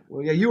 Yeah.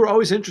 Well, yeah, you were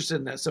always interested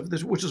in that stuff,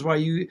 which is why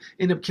you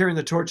end up carrying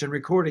the torch and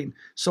recording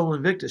Soul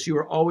Invictus. You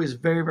were always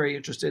very, very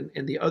interested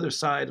in the other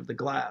side of the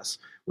glass,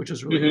 which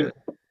was really good.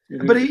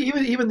 Mm-hmm. But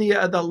even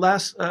the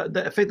last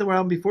the Faith No More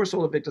album before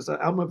Soul Invictus,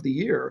 the album of the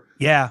year.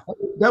 Yeah,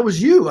 that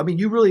was you. I mean,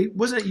 you really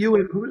wasn't it you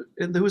and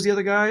who was the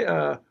other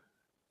guy?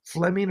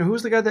 Fleming, or who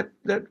was the guy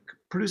that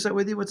produced that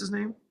with you? What's his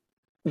name?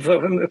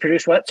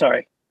 Produced what?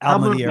 Sorry.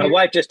 Album of the year. My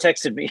wife just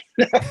texted me.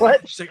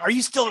 What? She's like, "Are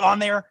you still on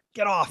there?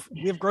 Get off.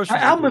 We have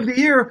groceries." Album of the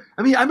year.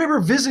 I mean, I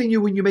remember visiting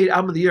you when you made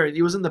Album of the Year.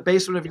 It was in the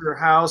basement of your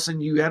house,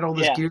 and you had all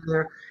this gear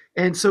there.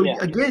 And so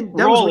again,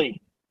 that was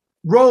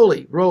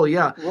Rolly,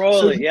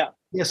 yeah.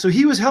 Yeah, so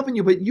he was helping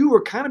you, but you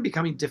were kind of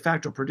becoming de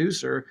facto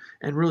producer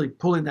and really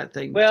pulling that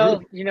thing. Well,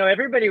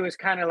 everybody was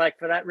kind of like,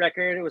 for that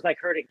record, it was like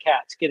herding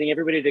cats, getting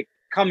everybody to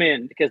come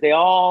in, because they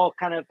all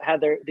kind of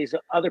had these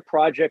other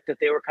project that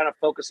they were kind of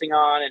focusing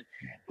on, and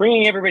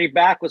bringing everybody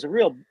back was a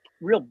real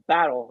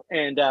battle.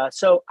 And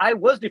so I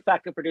was de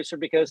facto producer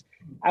because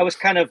I was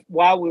kind of,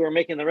 while we were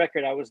making the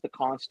record, I was the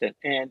constant.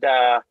 And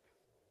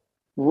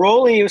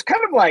Rolly was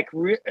kind of like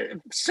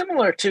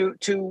similar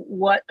to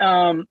what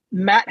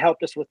Matt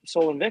helped us with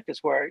Soul Invictus,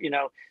 where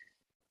it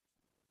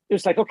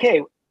was like,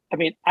 okay, I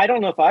mean, I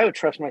don't know if I would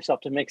trust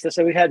myself to mix this.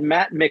 So we had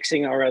Matt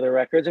mixing our other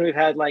records, and we've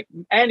had like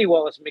Andy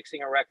Wallace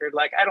mixing a record.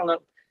 Like, I don't know,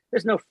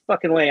 there's no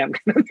fucking way I'm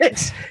gonna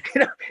mix.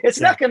 It's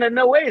not gonna,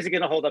 no way is it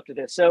gonna hold up to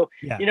this. So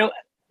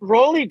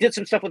Rolly did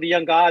some stuff with the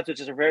Young Gods, which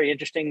is a very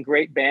interesting,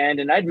 great band,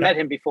 and I'd met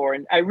him before,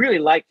 and I really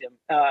liked him.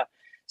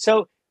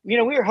 So we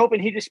were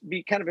hoping he'd just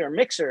be kind of our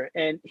mixer.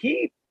 And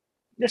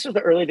this was the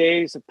early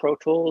days of Pro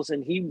Tools,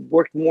 and he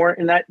worked more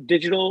in that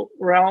digital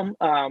realm.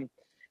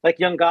 Like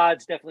Young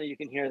Gods, definitely you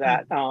can hear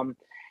that.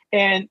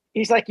 And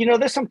he's like,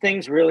 there's some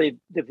things really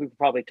that we could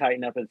probably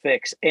tighten up and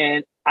fix.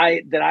 And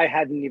I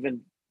hadn't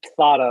even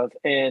thought of.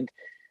 And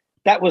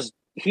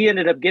he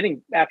ended up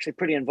getting actually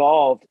pretty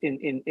involved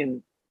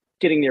in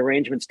getting the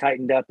arrangements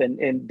tightened up.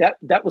 And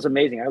that was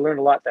amazing. I learned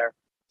a lot there.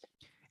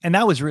 And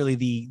that was really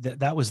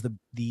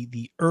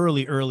the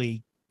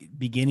early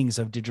beginnings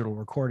of digital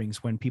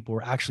recordings, when people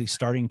were actually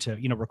starting to,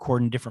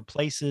 record in different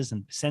places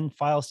and send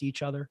files to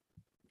each other.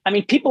 I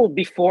mean, people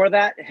before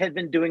that had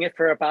been doing it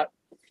for about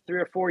 3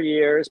 or 4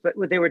 years, but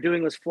what they were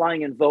doing was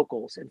flying in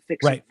vocals and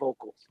fixing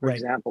vocals, for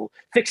example,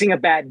 fixing a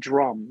bad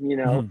drum,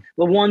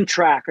 the 1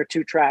 track or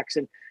 2 tracks.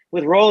 And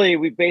with Rolly,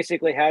 we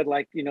basically had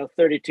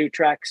 32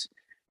 tracks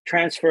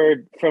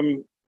transferred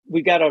from,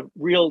 we got a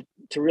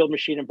reel-to-reel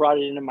machine and brought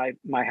it into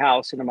my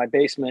house, into my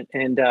basement,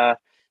 and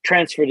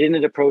transferred it into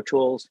the Pro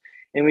Tools.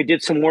 And we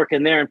did some work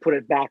in there and put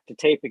it back to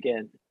tape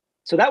again.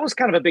 So that was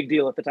kind of a big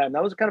deal at the time.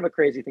 That was kind of a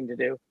crazy thing to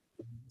do.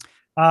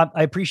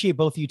 I appreciate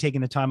both of you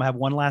taking the time. I have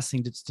one last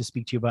thing to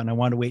speak to you about, and I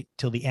want to wait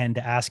till the end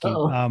to ask you.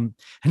 No,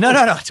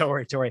 don't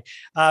worry.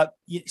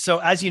 So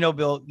as you know,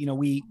 Bill,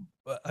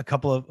 a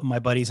couple of my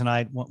buddies and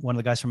I, one of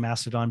the guys from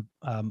Mastodon,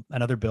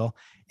 another Bill,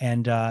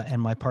 and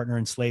my partner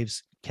in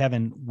Slaves,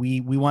 Kevin,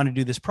 we wanted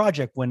to do this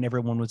project when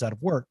everyone was out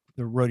of work,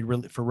 the Roadie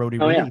Relief.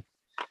 Yeah.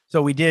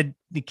 So we did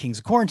the Kings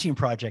of Quarantine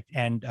project,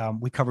 and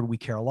we covered We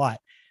Care a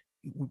Lot.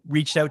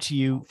 Reached out to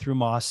you through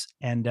Moss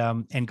and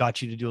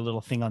got you to do a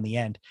little thing on the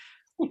end.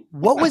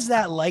 What was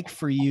that like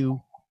for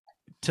you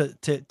to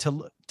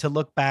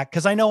look back?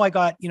 Because I know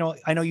I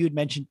know you had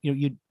mentioned,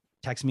 you'd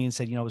text me and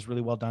said, it was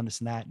really well done, this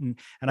and that. And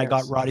yes. I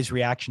got Roddy's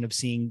reaction of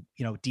seeing,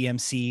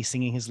 DMC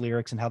singing his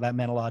lyrics and how that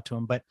meant a lot to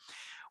him. But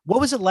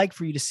what was it like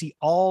for you to see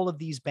all of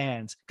these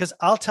bands? Because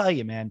I'll tell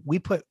you, man, we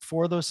put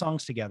 4 of those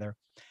songs together.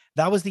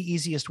 That was the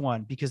easiest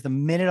one, because the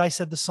minute I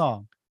said the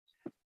song,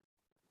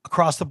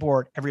 across the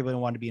board, everybody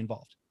wanted to be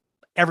involved.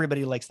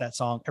 Everybody likes that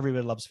song.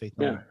 Everybody loves Faith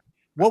No More.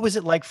 What was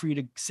it like for you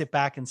to sit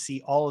back and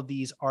see all of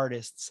these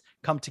artists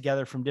come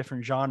together from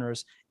different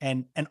genres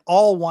and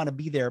all want to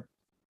be there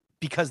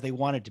because they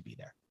wanted to be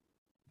there?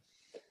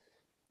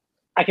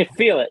 I could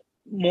feel it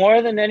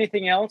more than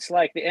anything else.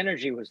 Like, the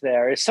energy was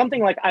there. It's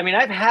something like, I mean,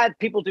 I've had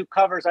people do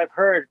covers. I've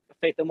heard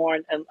Faith No More,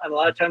 and a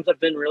lot of times I've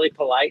been really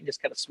polite and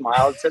just kind of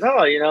smiled and said,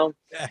 "Oh,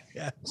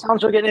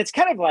 sounds really good." And it's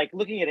kind of like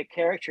looking at a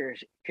caricature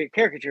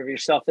of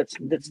yourself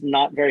that's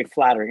not very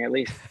flattering, at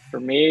least for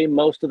me,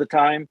 most of the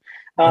time.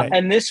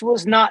 And this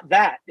was not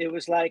that. It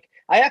was like,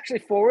 I actually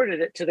forwarded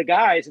it to the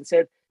guys and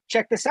said,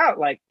 "Check this out.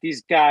 Like,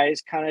 these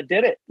guys kind of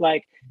did it."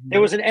 Like,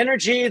 there was an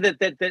energy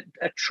that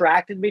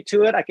attracted me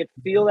to it. I could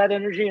feel that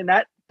energy, and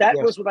that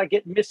was what I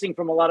get missing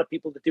from a lot of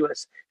people that do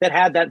us, that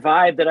had that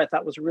vibe that I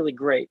thought was really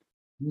great.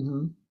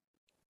 Mm-hmm.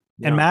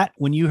 And Matt,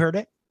 when you heard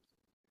it?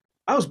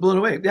 I was blown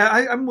away. Yeah,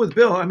 I'm with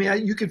Bill. I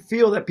mean, you could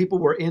feel that people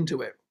were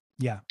into it.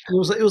 Yeah. It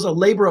was a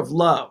labor of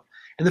love.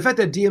 And the fact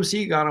that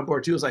DMC got on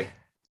board too was like,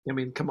 I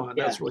mean, come on,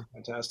 that's really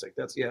fantastic.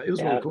 It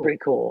was really cool. Pretty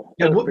cool.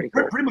 Yeah,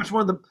 pretty much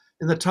one of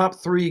in the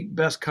top 3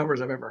 best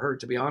covers I've ever heard,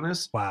 to be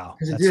honest. Wow.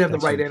 Because it did have the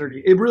right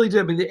energy. It really did.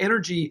 I mean, the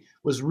energy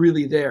was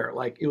really there.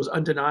 Like, it was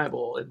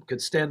undeniable and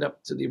could stand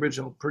up to the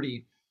original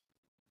pretty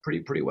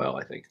well,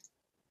 I think.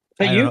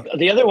 But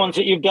the other ones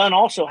that you've done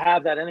also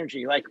have that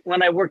energy. Like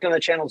when I worked on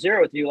the Channel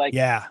Zero with you,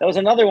 that was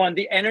another one.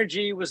 The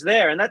energy was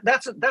there, and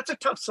that's a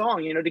tough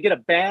song, to get a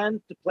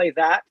band to play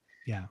that.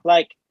 Yeah.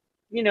 Like,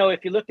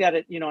 if you looked at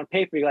it, on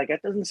paper, you're like,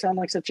 that doesn't sound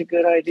like such a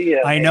good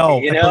idea. I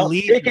know.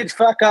 It could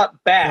fuck up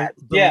bad.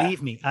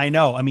 Believe me, I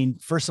know. I mean,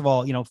 first of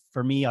all,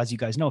 for me, as you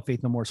guys know,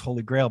 Faith No More is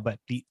Holy Grail, but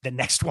the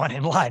next one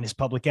in line is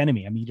Public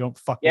Enemy. I mean, you don't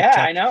fuck with Chuck.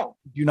 I know.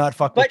 Do not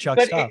fuck with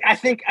Chuck's stuff. I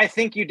think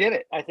you did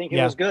it. I think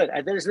it was good.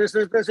 There's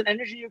an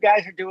energy you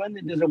guys are doing.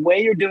 There's a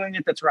way you're doing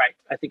it that's right.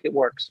 I think it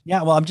works.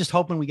 Yeah, well, I'm just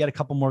hoping we get a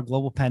couple more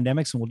global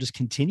pandemics and we'll just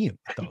continue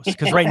those,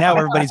 because right now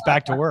everybody's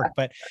back to work.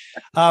 But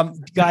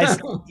guys,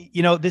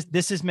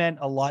 this has meant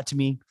a lot to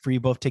me for you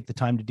both to take the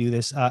time to do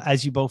this.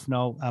 As you both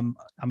know, I'm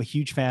a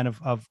huge fan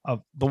of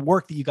the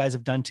work that you guys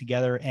have done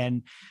together.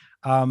 And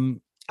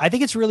I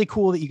think it's really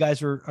cool that you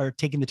guys are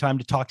taking the time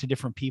to talk to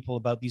different people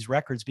about these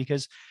records,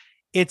 because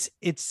it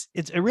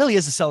really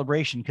is a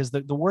celebration, because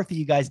the work that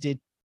you guys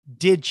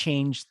did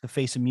change the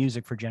face of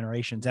music for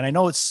generations. And I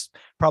know it's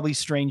probably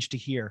strange to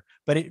hear,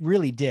 but it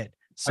really did.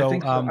 So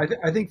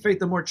I think Faith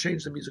No More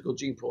changed the musical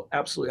gene pool.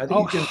 Absolutely. I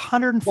think you can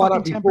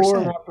 110%. Before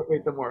and after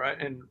Faith No More.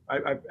 And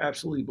I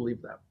absolutely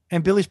believe that.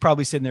 And Billy's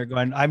probably sitting there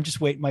going, I'm just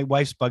waiting. My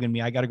wife's bugging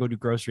me. I got to go do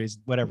groceries,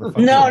 whatever.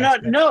 No.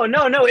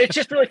 It's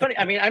just really funny.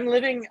 I mean, I'm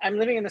living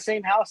in the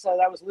same house that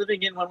I was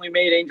living in when we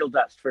made Angel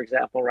Dust, for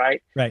example.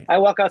 Right. I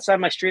walk outside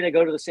my street, I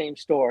go to the same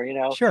store,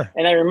 Sure.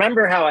 And I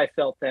remember how I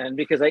felt then,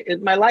 because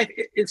my life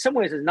in some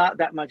ways is not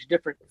that much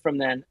different from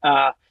then.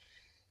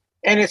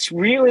 And it's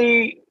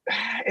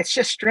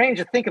just strange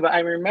to think about.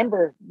 I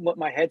remember what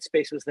my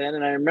headspace was then,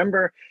 and I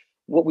remember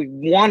what we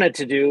wanted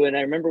to do, and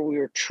I remember we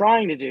were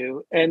trying to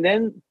do, and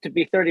then to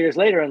be 30 years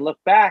later and look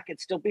back and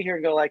still be here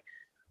and go like,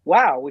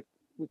 wow, we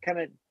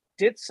kind of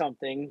did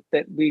something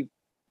that we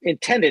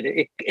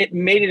intended. It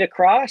made it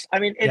across. I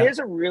mean, it is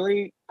a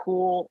really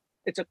cool,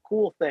 it's a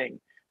cool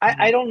thing.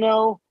 I don't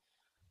know,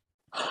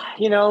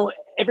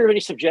 everybody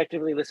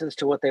subjectively listens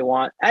to what they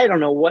want. I don't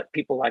know what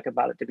people like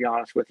about it, to be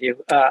honest with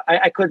you.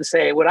 I couldn't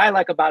say what I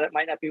like about it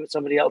might not be what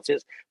somebody else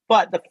is,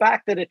 but the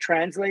fact that it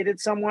translated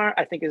somewhere,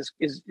 I think is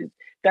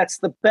that's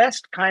the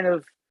best kind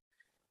of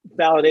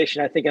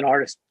validation I think an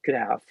artist could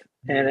have.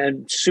 And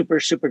I'm super,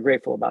 super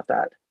grateful about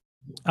that.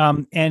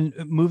 And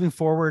moving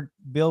forward,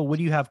 Bill, what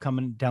do you have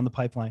coming down the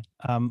pipeline?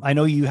 I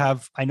know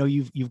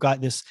you've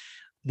got this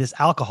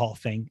alcohol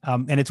thing.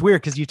 And it's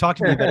weird because you talked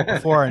to me about it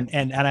before,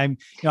 and I'm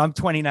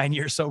 29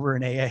 years sober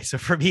in AA. So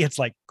for me, it's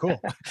like,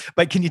 cool.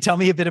 But can you tell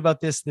me a bit about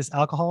this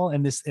alcohol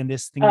and this thing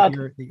that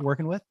you're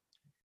working with?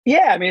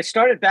 Yeah. I mean, it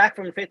started back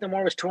from Faith No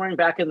More was touring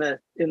back in the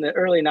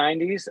early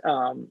 90s.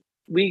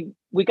 We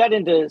got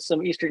into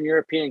some Eastern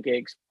European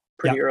gigs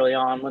pretty early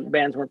on when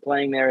bands weren't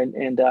playing there.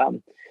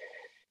 And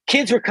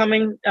kids were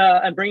coming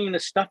and bringing the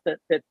stuff that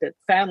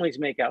families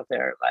make out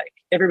there. Like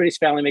everybody's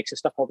family makes a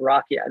stuff called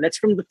rakia, and that's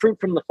from the fruit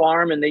from the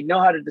farm, and they know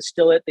how to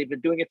distill it. They've been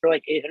doing it for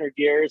like 800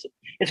 years.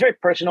 It's very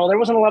personal. There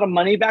wasn't a lot of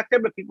money back there,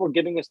 but people were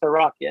giving us their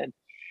rakia. And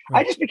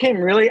I just became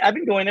I've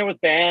been going there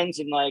with bands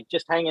and like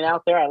just hanging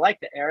out there. I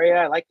like the area.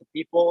 I like the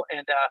people.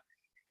 And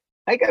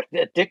I got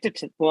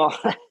addicted.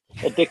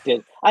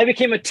 I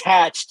became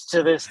attached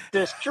to this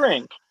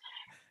drink.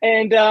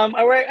 And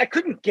I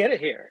couldn't get it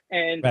here.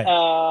 And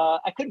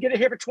I couldn't get it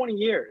here for 20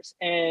 years.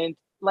 And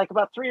like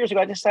about 3 years ago,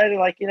 I decided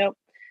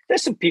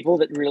there's some people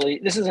that really,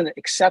 this is an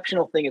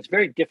exceptional thing. It's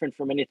very different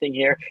from anything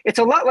here. It's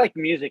a lot like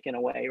music in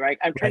a way, right?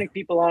 I'm turning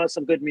people on to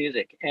some good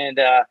music. And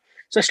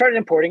so I started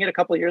importing it a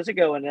couple of years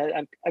ago, and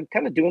I'm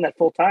kind of doing that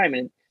full time.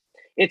 And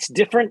it's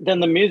different than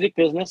the music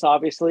business,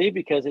 obviously,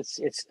 because it's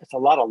a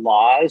lot of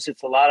laws.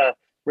 It's a lot of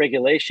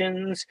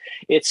regulations.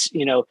 It's,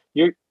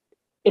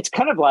 it's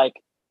kind of like,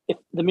 if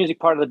the music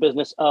part of the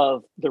business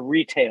of the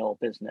retail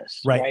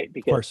business, right?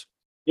 Because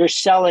you're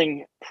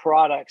selling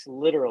products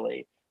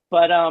literally.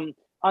 But on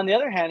the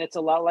other hand, it's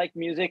a lot like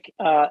music.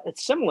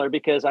 It's similar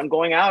because I'm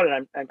going out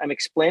and I'm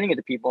explaining it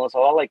to people. It's a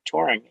lot like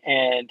touring,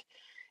 and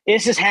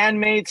it's just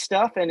handmade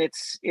stuff, and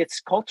it's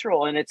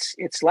cultural, and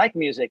it's like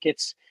music.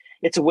 It's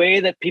a way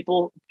that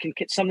people can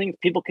get something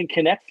people can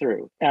connect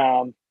through.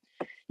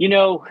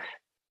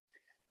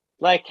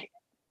 Like.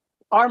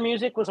 Our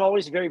music was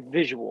always very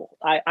visual.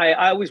 I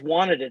always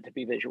wanted it to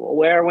be visual,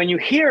 where when you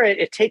hear it,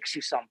 it takes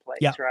you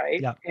someplace,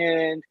 right? Yeah.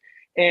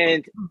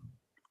 And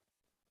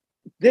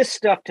this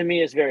stuff to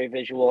me is very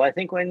visual. I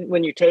think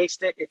when you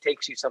taste it, it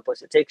takes you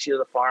someplace. It takes you to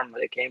the farm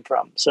that it came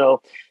from.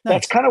 So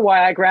that's kind of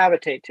why I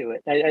gravitate to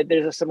it.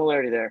 There's a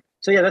similarity there.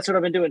 So yeah, that's what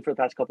I've been doing for the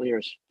past couple of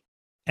years.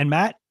 And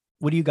Matt,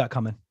 what do you got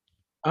coming?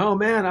 Oh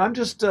man, I'm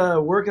just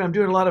working. I'm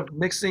doing a lot of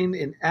mixing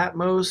in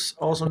Atmos,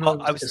 also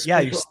known as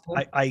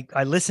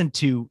I listened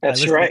to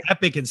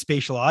Epic and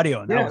Spatial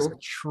Audio, and that was a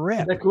trip.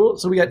 Is that cool?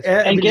 So we got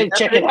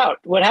check it out.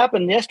 What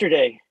happened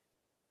yesterday?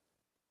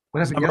 What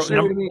happened Number, yesterday?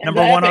 num- What do you mean?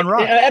 number one on Epic,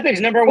 rock. Epic's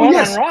number Oh, one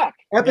yes. on rock.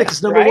 Epic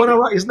is number Right? one on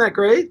rock. Isn't that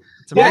great?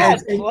 It's Yeah,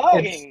 amazing. Bad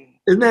plugging.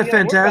 Isn't that You gotta work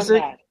on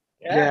fantastic? that.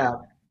 Yeah,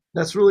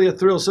 that's really a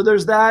thrill. So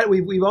there's that.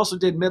 We've also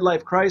did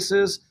Midlife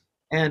Crisis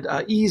and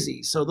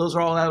Easy. So those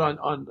are all out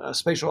on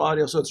spatial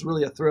audio. So it's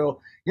really a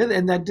thrill. Yeah,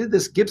 and I did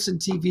this Gibson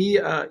TV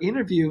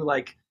interview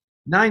like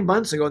 9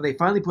 months ago, and they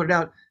finally put it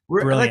out.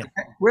 We're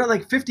at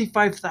like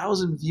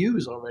 55,000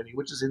 views already,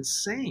 which is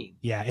insane.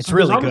 Yeah, it's So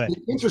really there's good.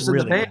 obviously interest in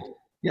Really the band. good.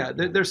 Yeah,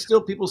 there's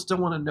still people still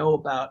want to know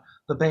about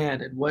the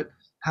band and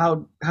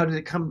how did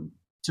it come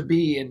to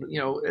be,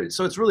 and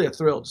so it's really a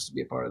thrill just to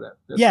be a part of that.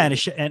 Yeah,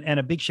 and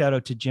a big shout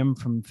out to Jim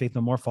from Faith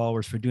No More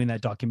followers for doing that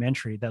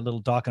documentary, that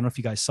little doc. I don't know if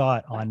you guys saw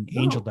it on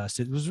Angel Dust.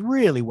 It was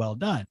really well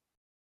done.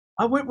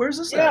 Where's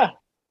this Yeah. at?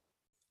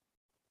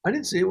 I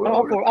didn't see it.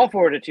 I'll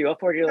forward it to you. I'll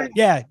forward you a link.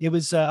 Yeah, it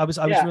was. I was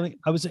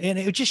and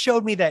it just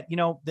showed me that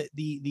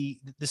the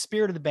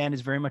spirit of the band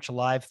is very much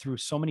alive through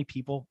so many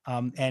people.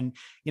 And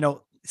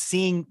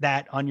seeing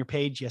that on your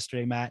page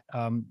yesterday, Matt,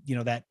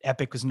 that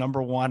Epic was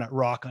number one at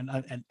rock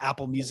on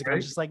Apple Music. Right. I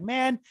was just like,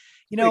 man,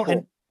 Cool.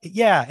 and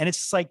yeah, and it's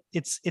just like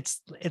it's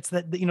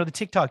that the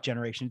TikTok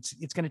generation.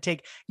 It's going to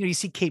take you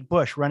see Kate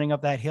Bush running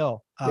up that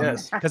hill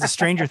Yes. because of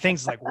Stranger Things.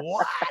 It's like,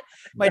 what?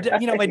 My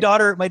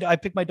daughter, I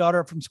picked my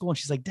daughter up from school and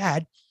she's like,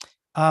 Dad,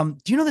 do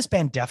you know this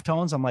band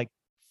Deftones? I'm like,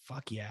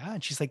 fuck yeah.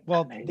 And she's like,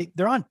 well,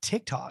 they're on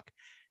TikTok.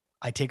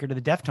 I take her to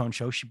the Deftone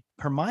show.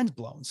 Her mind's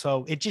blown.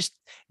 So it just,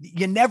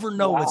 you never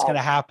know what's going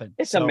to happen.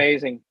 It's so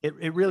amazing.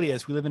 It really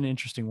is. We live in an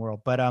interesting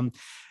world, but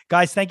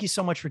guys, thank you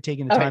so much for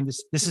taking the time.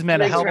 This has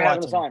meant a hell of a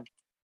lot to me.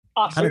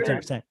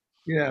 100%.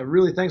 Yeah,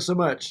 really. Thanks so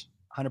much.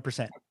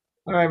 100%.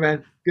 All right,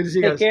 man. Good to see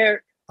you guys. Take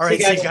care. All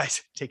right. See you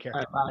guys. Take care.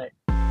 All right, bye.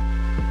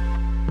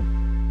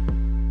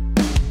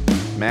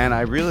 Man,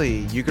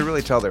 you can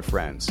really tell they're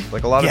friends.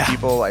 Like a lot of Yeah.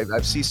 people,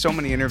 I've seen so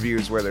many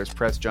interviews where there's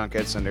press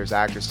junkets and there's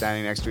actors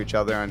standing next to each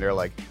other and they're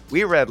like,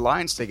 we read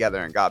lines together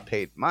and got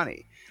paid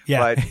money.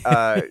 Yeah.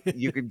 But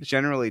you could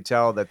generally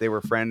tell that they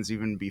were friends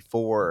even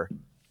before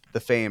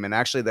the fame. And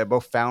actually, they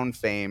both found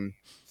fame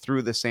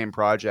through the same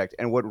project.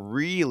 And what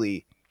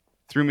really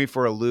threw me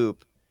for a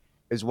loop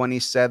is when he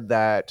said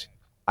that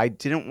I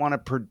didn't want to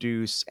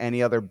produce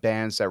any other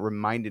bands that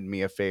reminded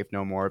me of Faith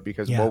No More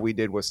because what we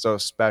did was so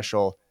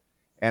special.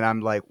 And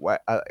I'm like,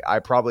 what? I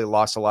probably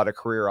lost a lot of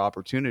career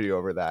opportunity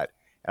over that.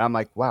 And I'm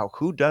like, wow,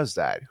 who does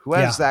that? Who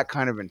has that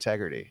kind of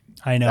integrity?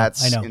 I know.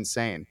 That's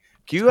insane.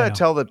 Can you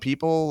tell the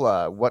people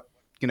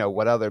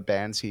what other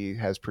bands he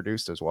has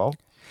produced as well?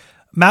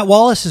 Matt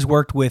Wallace has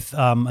worked with,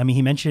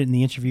 he mentioned it in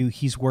the interview,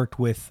 he's worked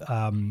with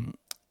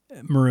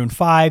Maroon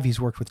 5. He's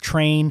worked with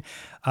Train.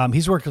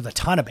 He's worked with a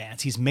ton of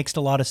bands. He's mixed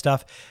a lot of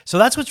stuff. So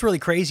that's what's really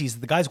crazy is that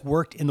the guy's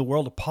worked in the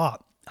world of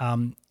pop.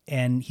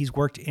 And he's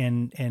worked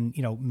in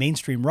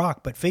mainstream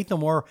rock, but Faith No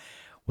More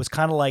was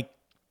kind of like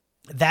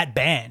that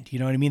band. You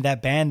know what I mean?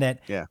 That band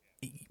that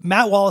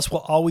Matt Wallace will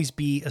always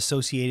be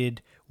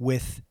associated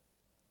with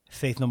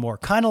Faith No More.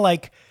 Kind of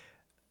like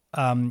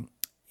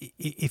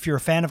if you're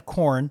a fan of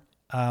Korn,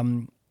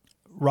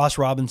 Ross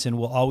Robinson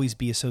will always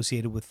be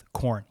associated with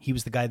Korn. He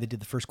was the guy that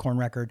did the first Korn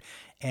record,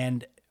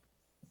 and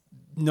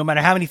no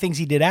matter how many things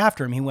he did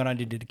after him, he went on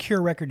to do a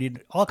Cure record,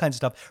 did all kinds of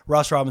stuff.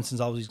 Ross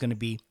Robinson's always going to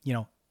be,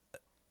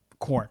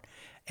 Korn.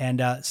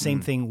 And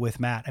same thing with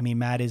Matt. I mean,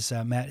 Matt has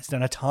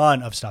done a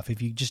ton of stuff.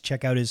 If you just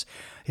check out his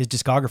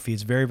discography,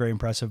 it's very, very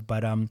impressive.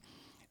 But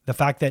the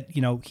fact that,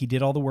 he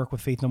did all the work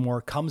with Faith No More,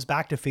 comes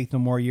back to Faith No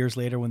More years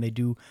later when they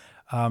do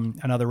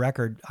another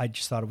record, I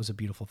just thought it was a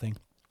beautiful thing.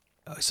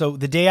 So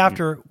the day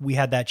after we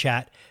had that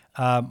chat,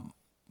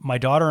 my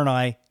daughter and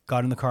I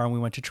got in the car and we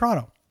went to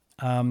Toronto.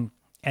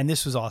 And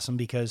this was awesome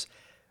because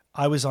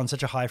I was on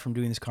such a high from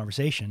doing this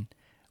conversation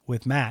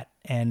with Matt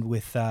and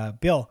with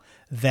Bill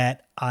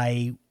that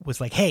I was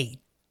like, hey,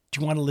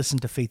 do you want to listen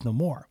to Faith No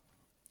More?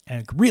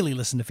 And really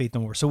listen to Faith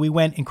No More. So we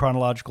went in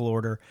chronological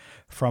order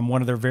from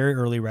one of their very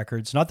early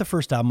records, not the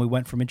first album. We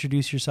went from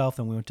Introduce Yourself,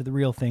 then we went to The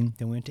Real Thing,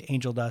 then we went to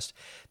Angel Dust,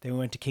 then we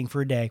went to King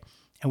for a Day,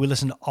 and we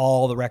listened to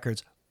all the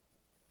records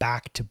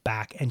back to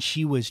back. And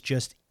she was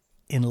just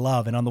in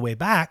love. And on the way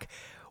back,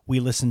 we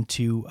listened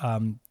to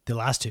the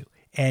last two,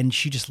 and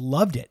she just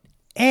loved it.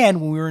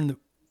 And when we were in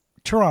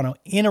Toronto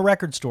in a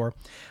record store,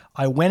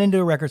 I went into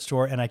a record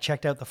store and I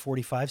checked out the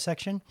 45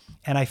 section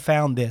and I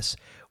found this,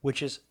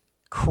 which is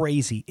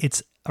crazy.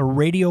 It's a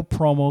radio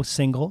promo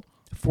single,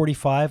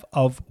 45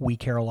 of We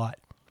Care a Lot.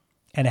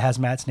 And it has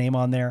Matt's name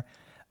on there.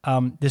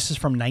 This is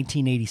from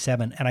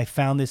 1987. And I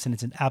found this and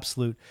it's an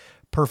absolute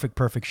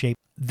perfect shape.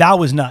 That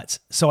was nuts.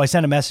 So I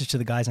sent a message to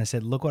the guys and I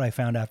said, look what I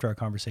found after our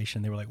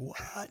conversation. They were like,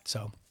 what?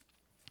 So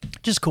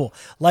just cool.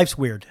 Life's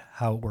weird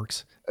how it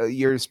works.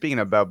 You're speaking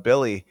about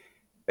Billy.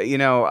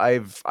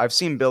 I've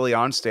seen Billy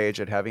on stage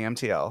at Heavy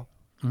MTL,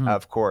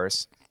 of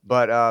course,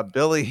 but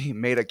Billy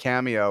made a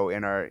cameo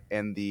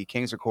in the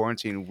Kings of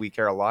Quarantine We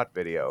Care a Lot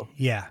video.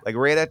 Yeah. Like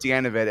right at the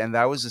end of it, and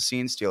that was a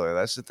scene stealer.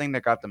 That's the thing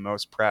that got the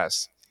most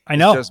press. I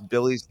know. It's just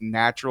Billy's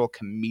natural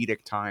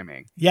comedic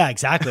timing. Yeah,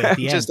 exactly. At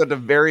the just end. at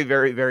the very,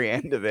 very, very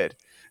end of it.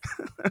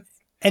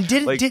 And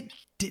didn't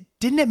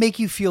it make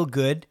you feel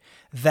good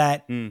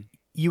that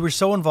you were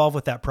so involved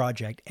with that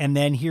project. And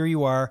then here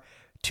you are,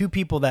 two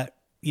people that,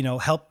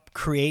 help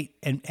create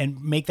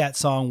and make that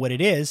song what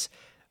it is.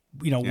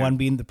 One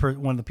being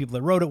one of the people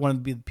that wrote it, one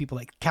of the people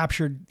that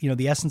captured,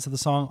 the essence of the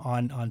song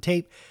on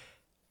tape.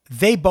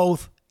 They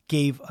both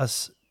gave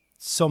us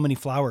so many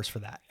flowers for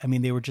that. I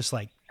mean, they were just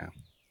like,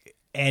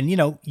 and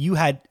you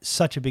had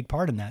such a big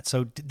part in that.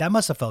 So that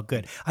must've felt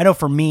good. I know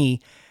for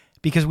me,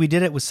 because we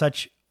did it with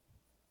such,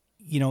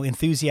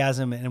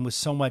 enthusiasm and with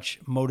so much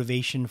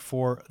motivation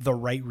for the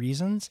right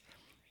reasons,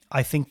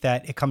 I think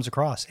that it comes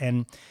across.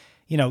 And,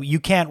 you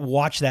can't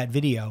watch that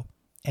video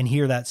and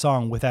hear that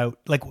song without,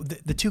 like,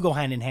 the two go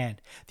hand in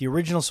hand. The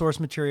original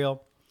source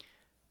material,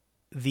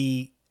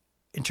 the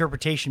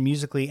interpretation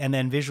musically, and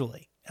then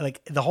visually.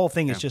 Like, the whole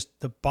thing is just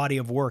the body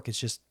of work. It's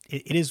just,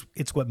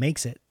 it's what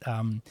makes it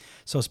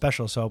so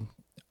special. So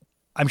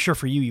I'm sure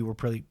for you, you were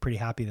pretty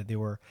happy that they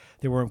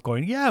weren't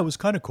going, yeah, it was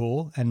kind of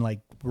cool, and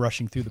like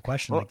rushing through the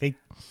question.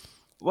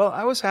 Well,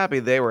 I was happy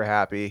they were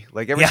happy.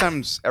 Like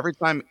every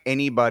time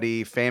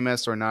anybody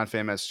famous or not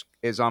famous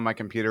is on my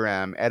computer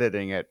and I'm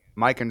editing it,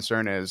 my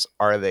concern is,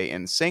 are they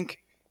in sync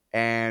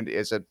and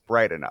is it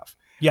bright enough?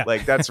 Yeah.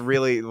 Like that's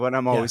really what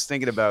I'm always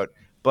thinking about.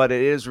 But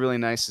it is really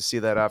nice to see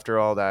that after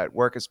all that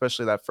work,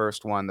 especially that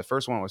first one. The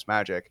first one was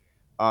magic.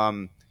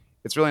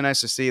 It's really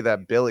nice to see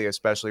that Billy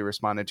especially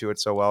responded to it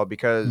so well,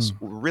 because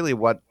really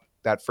what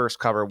that first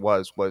cover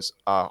was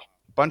a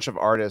bunch of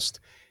artists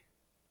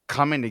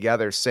coming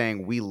together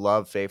saying we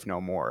love Faith No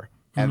More.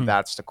 And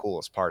that's the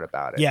coolest part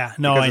about it. Yeah,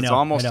 no, because I know. It's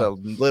almost a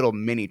little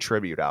mini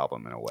tribute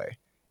album in a way.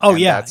 Oh, and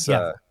yeah. That's,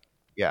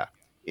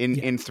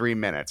 in 3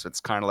 minutes.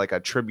 It's kind of like a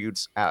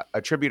tribute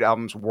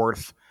album's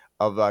worth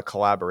of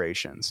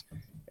collaborations.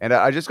 And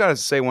I just got to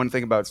say one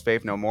thing about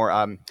Faith No More.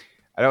 I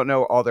don't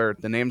know all the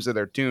names of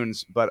their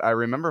tunes, but I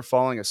remember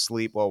falling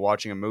asleep while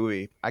watching a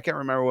movie. I can't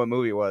remember what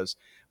movie it was,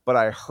 but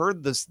I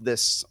heard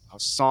this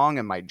song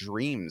in my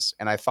dreams,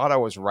 and I thought I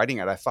was writing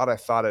it. I thought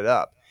it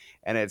up,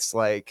 and it's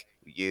like,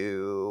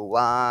 you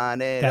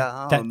want it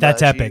all.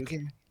 That's epic.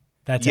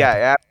 That's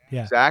epic.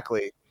 Yeah,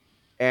 exactly.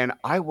 And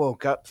I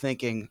woke up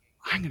thinking,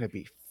 I'm gonna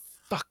be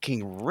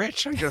fucking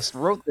rich. I just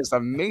wrote this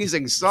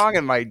amazing song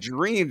in my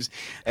dreams,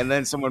 and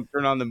then someone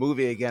turned on the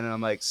movie again, and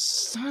I'm like,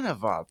 son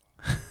of a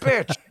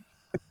bitch.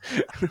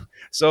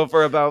 So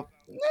for about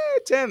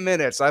 10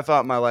 minutes, I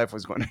thought my life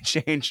was going to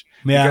change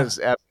because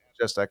it's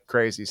just a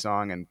crazy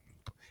song,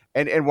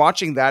 and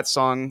watching that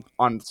song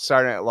on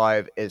Saturday Night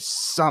Live is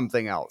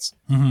something else.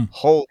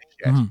 Holy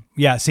shit.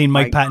 Yeah, seeing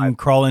Mike Patton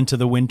crawl into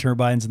the wind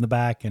turbines in the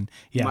back, and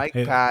Mike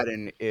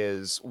Patton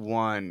is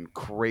one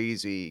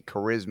crazy,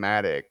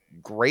 charismatic,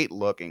 great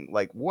looking.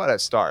 Like, what a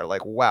star!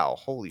 Like, wow,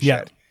 holy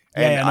shit!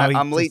 And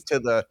I'm late to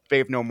the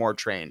Faith No More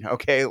train.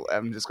 Okay,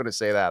 I'm just going to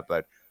say that,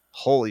 but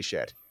holy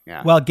shit!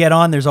 Yeah. Well, get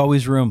on. There's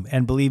always room,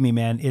 and believe me,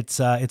 man,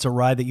 it's a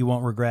ride that you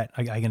won't regret.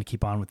 I'm going to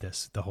keep on with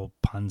this. The whole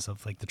puns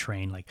of like the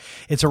train, like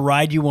it's a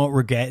ride you won't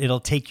regret.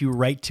 It'll take you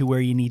right to where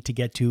you need to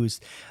get to.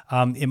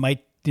 It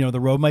might, the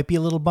road might be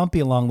a little bumpy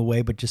along the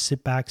way, but just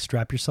sit back,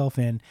 strap yourself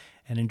in,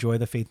 and enjoy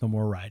the Faith No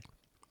More ride.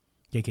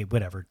 Okay,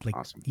 whatever. Like,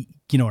 awesome.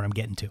 You know what I'm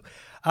getting to.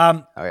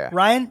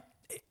 Ryan,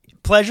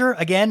 pleasure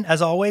again,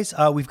 as always.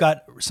 We've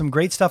got some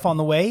great stuff on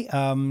the way.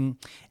 And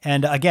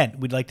again,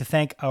 we'd like to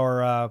thank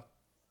our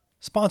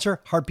sponsor,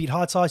 Heartbeat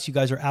Hot Sauce. You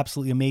guys are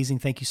absolutely amazing.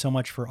 Thank you so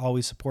much for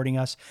always supporting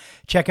us.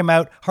 Check them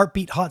out,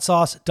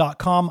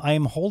 heartbeathotsauce.com. I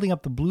am holding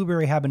up the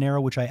blueberry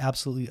habanero, which I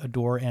absolutely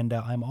adore, and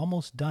I'm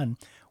almost done.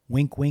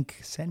 Wink, wink,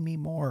 send me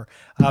more.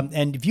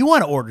 And if you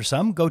want to order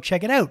some, go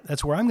check it out.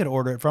 That's where I'm going to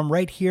order it from.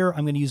 Right here,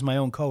 I'm going to use my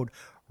own code,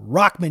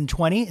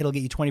 Rockman20. It'll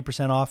get you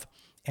 20% off.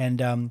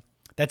 And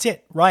that's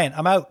it. Ryan,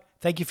 I'm out.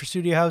 Thank you for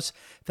Studio House.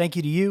 Thank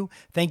you to you.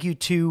 Thank you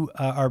to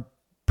our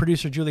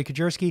producer Julie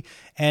Kajerski,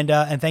 and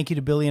thank you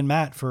to Billy and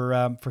Matt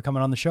for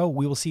coming on the show.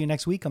 We will see you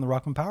next week on the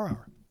Rockman Power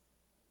Hour.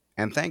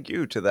 And thank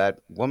you to that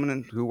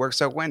woman who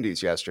works at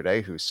Wendy's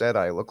yesterday who said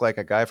I look like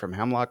a guy from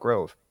Hemlock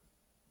Grove.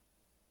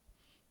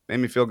 Made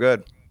me feel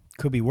good.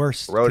 Could be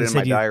worse. Wrote in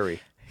my diary.